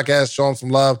on a podcast. Show them some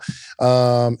love.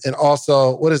 And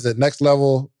also, what is it?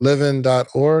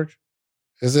 nextlevelliving.org?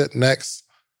 Is it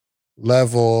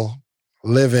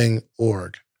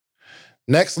nextlevelliving.org?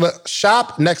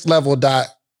 Shop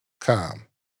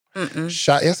nextlevel.com.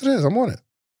 Shop, yes, it is. I'm on it.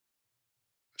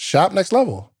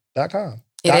 Shopnextlevel.com.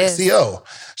 .co.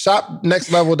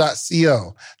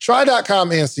 Shopnextlevel.co. Try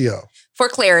 .com and co. For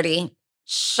clarity,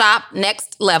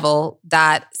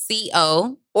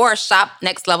 shopnextlevel.co or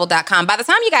shopnextlevel.com. By the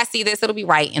time you guys see this, it'll be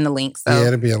right in the link. So yeah,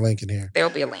 it'll be a link in here. There'll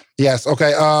be a link. Yes.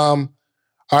 Okay. All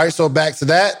right. So back to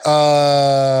that.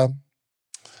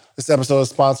 This episode is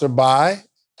sponsored by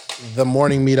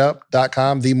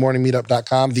themorningmeetup.com,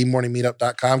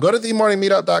 themorningmeetup.com. Go to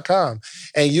themorningmeetup.com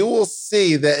and you will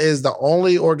see that it is the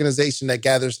only organization that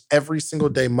gathers every single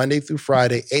day, Monday through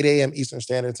Friday, 8 a.m. Eastern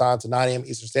Standard Time to 9 a.m.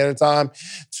 Eastern Standard Time,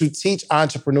 to teach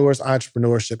entrepreneurs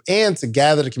entrepreneurship and to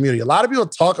gather the community. A lot of people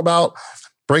talk about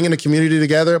bringing the community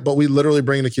together, but we literally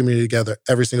bring the community together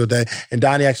every single day. And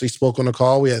Donnie actually spoke on the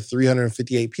call. We had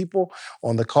 358 people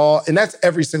on the call, and that's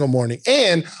every single morning.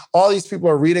 And all these people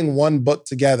are reading one book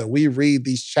together. We read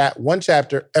one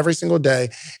chapter every single day,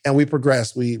 and we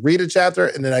progress. We read a chapter,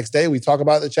 and the next day we talk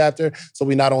about the chapter. So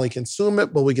we not only consume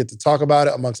it, but we get to talk about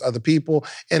it amongst other people,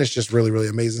 and it's just really, really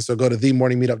amazing. So go to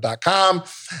themorningmeetup.com.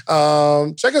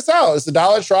 Check us out. It's a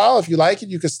 $1 trial. If you like it,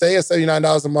 you can stay at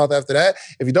 $79 a month after that.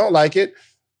 If you don't like it,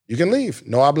 you can leave.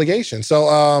 No obligation. So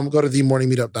go to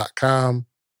themorningmeetup.com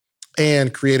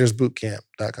and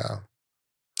creatorsbootcamp.com.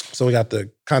 So we got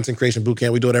the content creation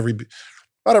bootcamp. We do it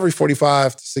about every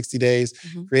 45 to 60 days.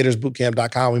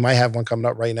 Creatorsbootcamp.com. We might have one coming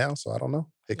up right now. So I don't know.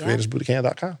 Hit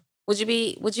creatorsbootcamp.com.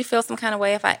 Would you feel some kind of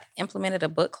way if I implemented a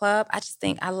book club? I just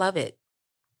think I love it.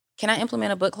 Can I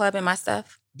implement a book club in my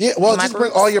stuff? Yeah, well, just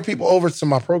bring all your people over to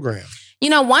my program.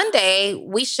 One day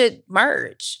we should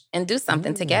merge and do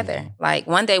something together. Like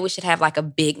one day we should have like a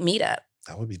big meetup.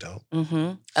 That would be dope.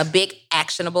 A big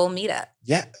actionable meetup.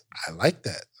 Yeah, I like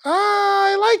that.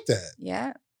 I like that.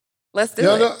 Yeah. Let's do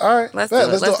it. All right. Let's do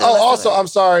it. Also, I'm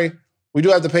sorry. We do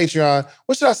have the Patreon.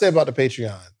 What should I say about the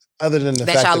Patreon? Other than the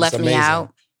fact that y'all left me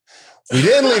out. We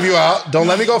didn't leave you out. Don't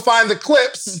let me go find the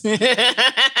clips. She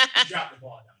dropped the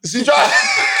ball. She dropped.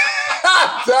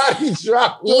 Daddy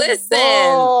dropped. Listen,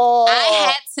 I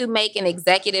had to make an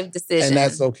executive decision. And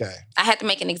that's okay. I had to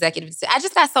make an executive decision. I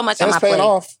just got so much on my plate. It's paying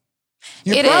off.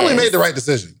 You probably made the right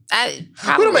decision. We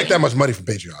don't make that much money from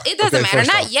Patreon. It doesn't matter.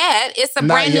 Not yet. It's a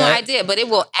brand new idea, but it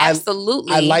will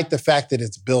absolutely. I like the fact that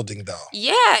it's building, though.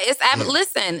 Yeah.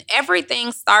 Listen,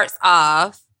 everything starts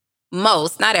off,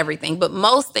 not everything, but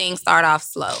most things start off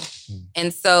slow.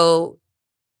 And so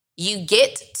you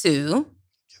get to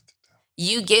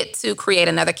create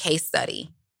another case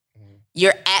study.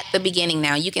 You're at the beginning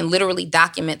now. You can literally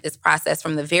document this process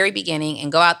from the very beginning and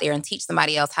go out there and teach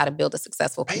somebody else how to build a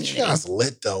successful community. Patreon's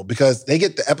lit, though, because they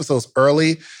get the episodes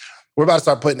early. We're about to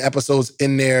start putting episodes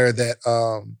in there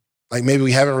that like maybe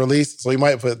we haven't released. So we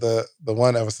might put the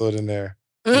one episode in there.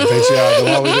 Patreon, the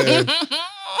one we didn't.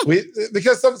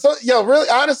 Because really,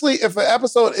 honestly, if an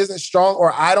episode isn't strong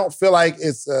or I don't feel like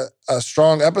it's a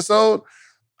strong episode,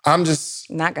 I'm just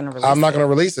not going to release not going to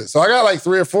release it. So I got like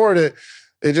 3 or 4 that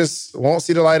it just won't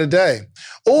see the light of day.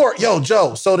 Or,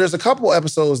 Joe, so there's a couple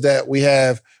episodes that we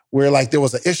have where like there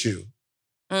was an issue.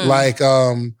 Like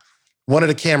one of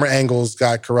the camera angles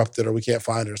got corrupted or we can't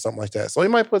find it or something like that. So we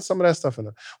might put some of that stuff in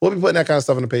there. We'll be putting that kind of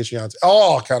stuff in the Patreon.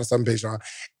 All kind of stuff in Patreon.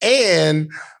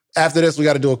 And after this, we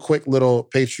got to do a quick little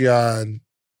Patreon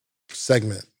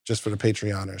segment just for the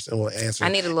Patreoners. And we'll answer I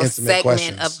need a little segment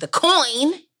questions. Of the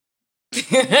coin.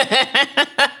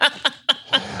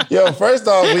 First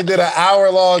off, we did an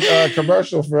hour-long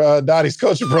commercial for Dottie's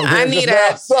coaching program. I need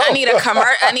a segment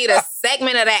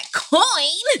of that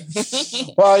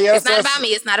coin. Well, yeah, it's not about me.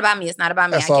 It's not about me. It's not about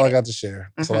me. That's all I got to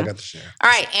share. That's all I got to share. All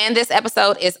right, and this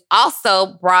episode is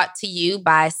also brought to you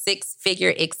by Six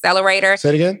Figure Accelerator. Say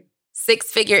it again.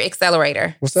 Six Figure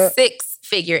Accelerator. What's that? Six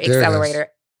Figure Accelerator.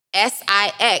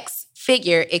 SIX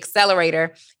Figure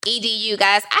Accelerator. EDU,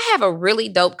 guys. I have a really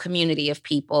dope community of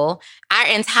people. Our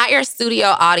entire studio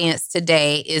audience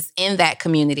today is in that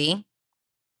community.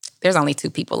 There's only 2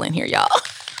 people in here, y'all.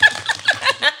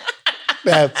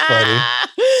 That's funny.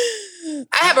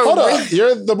 I have a Hold on.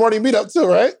 You're the morning meetup too,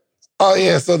 right? Oh,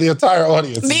 yeah. So the entire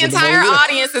audience. The entire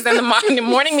audience is in the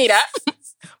morning meetup.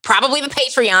 Probably the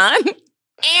Patreon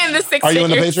and the Six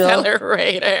Figure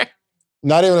Accelerator.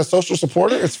 Not even a social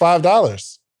supporter? It's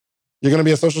 $5. You're going to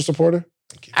be a social supporter?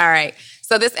 All right.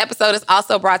 So this episode is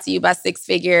also brought to you by Six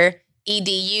Figure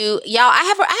EDU. Y'all,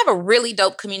 I have a really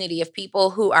dope community of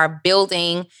people who are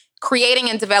building,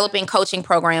 creating and developing coaching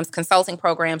programs, consulting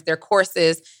programs, their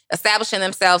courses, establishing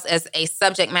themselves as a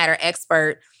subject matter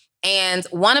expert. And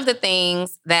one of the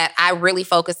things that I really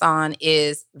focus on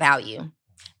is value.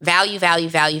 Value.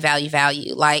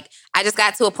 Like, I just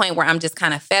got to a point where I'm just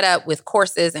kind of fed up with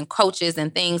courses and coaches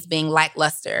and things being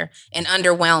lackluster and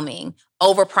underwhelming,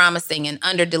 overpromising and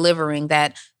under-delivering,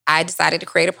 that I decided to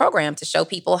create a program to show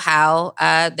people how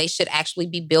they should actually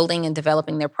be building and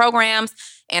developing their programs.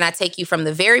 And I take you from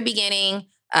the very beginning,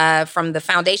 from the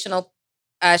foundational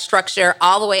structure,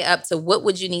 all the way up to what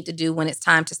would you need to do when it's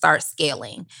time to start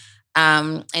scaling.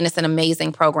 And it's an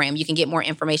amazing program. You can get more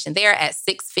information there at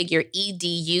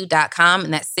sixfigureedu.com,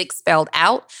 and that's 6 spelled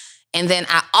out. And then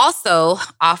I also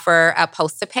offer a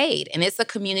Post to Paid, and it's a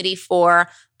community for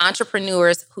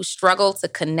entrepreneurs who struggle to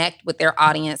connect with their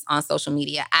audience on social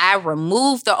media. I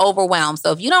remove the overwhelm.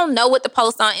 So if you don't know what to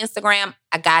post on Instagram,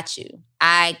 I got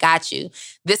you.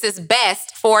 This is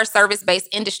best for service-based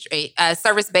industries,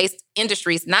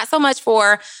 not so much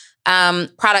for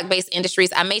product-based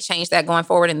industries. I may change that going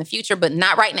forward in the future, but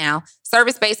not right now.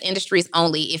 Service-based industries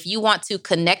only. If you want to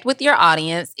connect with your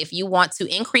audience, if you want to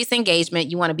increase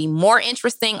engagement, you want to be more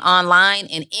interesting online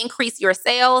and increase your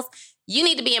sales, you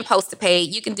need to be in Post to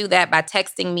Paid. You can do that by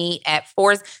texting me at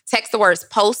text the words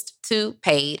Post to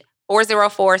Paid,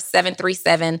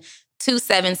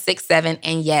 404-737-2767.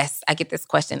 And yes, I get this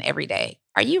question every day.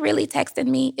 Are you really texting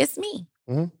me? It's me.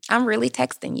 Mm-hmm. I'm really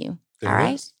texting you. All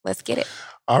right, let's get it.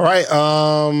 All right.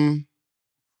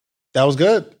 That was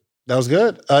good.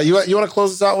 You want to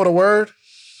close this out with a word?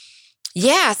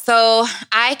 Yeah, so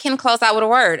I can close out with a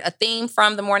word, a theme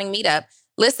from the morning meetup.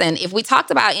 Listen, if we talked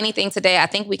about anything today, I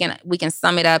think we can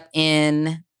sum it up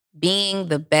in being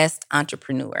the best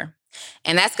entrepreneur.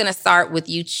 And that's going to start with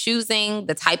you choosing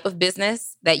the type of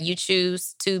business that you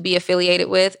choose to be affiliated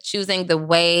with, choosing the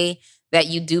way that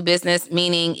you do business,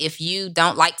 meaning if you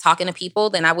don't like talking to people,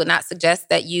 then I would not suggest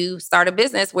that you start a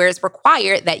business where it's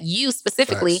required that you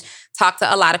specifically talk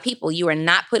to a lot of people. You are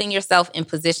not putting yourself in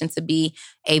position to be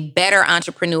a better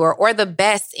entrepreneur or the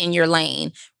best in your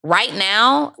lane. Right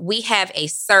now, we have a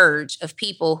surge of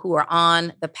people who are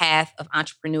on the path of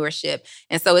entrepreneurship.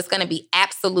 And so it's going to be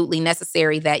absolutely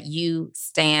necessary that you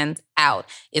stand out.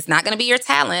 It's not going to be your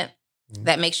talent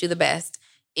that makes you the best.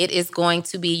 It is going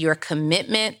to be your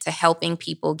commitment to helping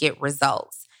people get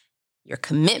results. Your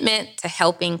commitment to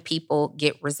helping people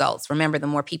get results. Remember, the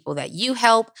more people that you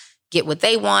help get what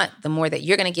they want, the more that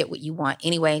you're going to get what you want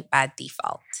anyway by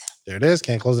default. There it is.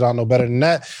 Can't close it out no better than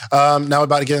that. Now we're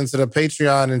about to get into the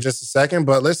Patreon in just a second.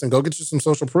 But listen, go get you some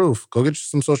social proof.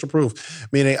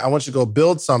 Meaning I want you to go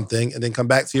build something and then come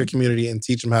back to your community and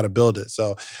teach them how to build it.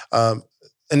 So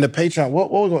in the Patreon,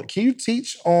 what we're going, can you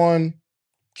teach on...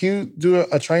 Can you do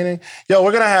a training? Yo,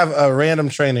 we're going to have a random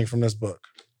training from this book.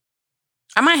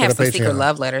 I might have some secret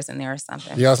love letters in there or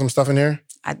something. You got some stuff in here?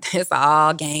 It's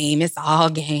all game.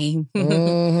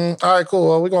 Mm-hmm. All right, cool.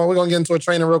 Well, we're going to get into a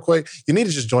training real quick. You need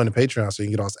to just join the Patreon so you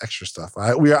can get all this extra stuff. All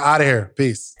right, we are out of here.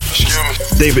 Peace.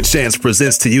 David Chance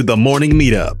presents to you the Morning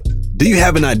Meetup. Do you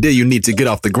have an idea you need to get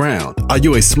off the ground? Are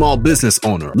you a small business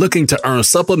owner looking to earn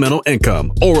supplemental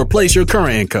income or replace your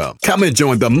current income? Come and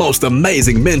join the most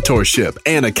amazing mentorship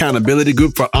and accountability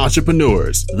group for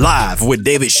entrepreneurs. Live with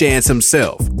David Chance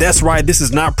himself. That's right, this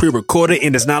is not pre-recorded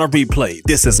and it's not a replay.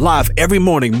 This is live every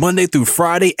morning, Monday through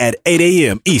Friday at 8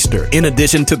 a.m. Eastern. In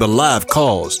addition to the live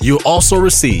calls, you'll also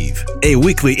receive a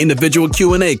weekly individual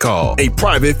Q&A call, a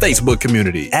private Facebook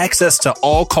community, access to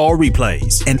all call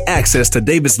replays, and access to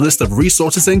David's list of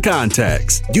resources and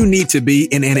contacts. You need to be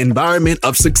in an environment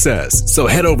of success. So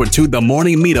head over to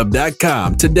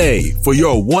themorningmeetup.com today for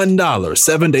your $1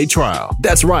 7-day trial.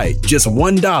 That's right, just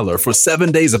 $1 for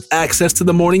 7 days of access to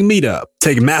the Morning Meetup.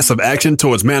 Take massive action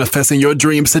towards manifesting your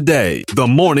dreams today.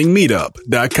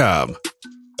 Themorningmeetup.com.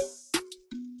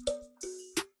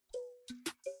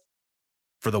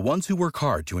 For the ones who work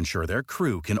hard to ensure their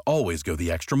crew can always go the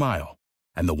extra mile,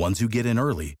 and the ones who get in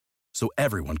early so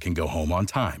everyone can go home on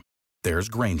time, there's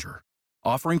Grainger,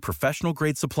 offering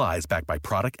professional-grade supplies backed by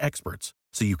product experts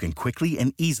so you can quickly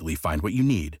and easily find what you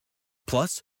need.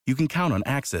 Plus, you can count on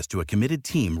access to a committed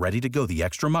team ready to go the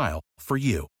extra mile for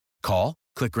you. Call,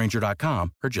 click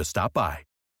Grainger.com, or just stop by.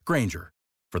 Grainger,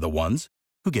 for the ones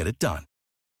who get it done.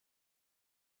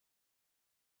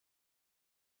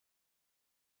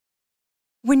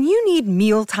 When you need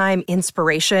mealtime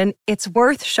inspiration, it's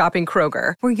worth shopping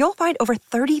Kroger, where you'll find over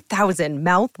 30,000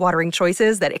 mouth-watering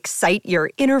choices that excite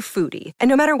your inner foodie. And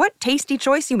no matter what tasty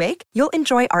choice you make, you'll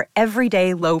enjoy our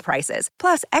everyday low prices,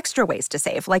 plus extra ways to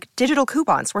save, like digital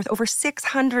coupons worth over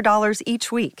 $600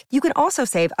 each week. You can also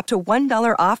save up to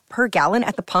 $1 off per gallon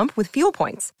at the pump with fuel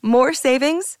points. More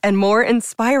savings and more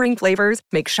inspiring flavors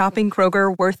make shopping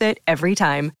Kroger worth it every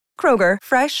time. Kroger,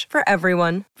 fresh for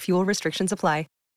everyone. Fuel restrictions apply.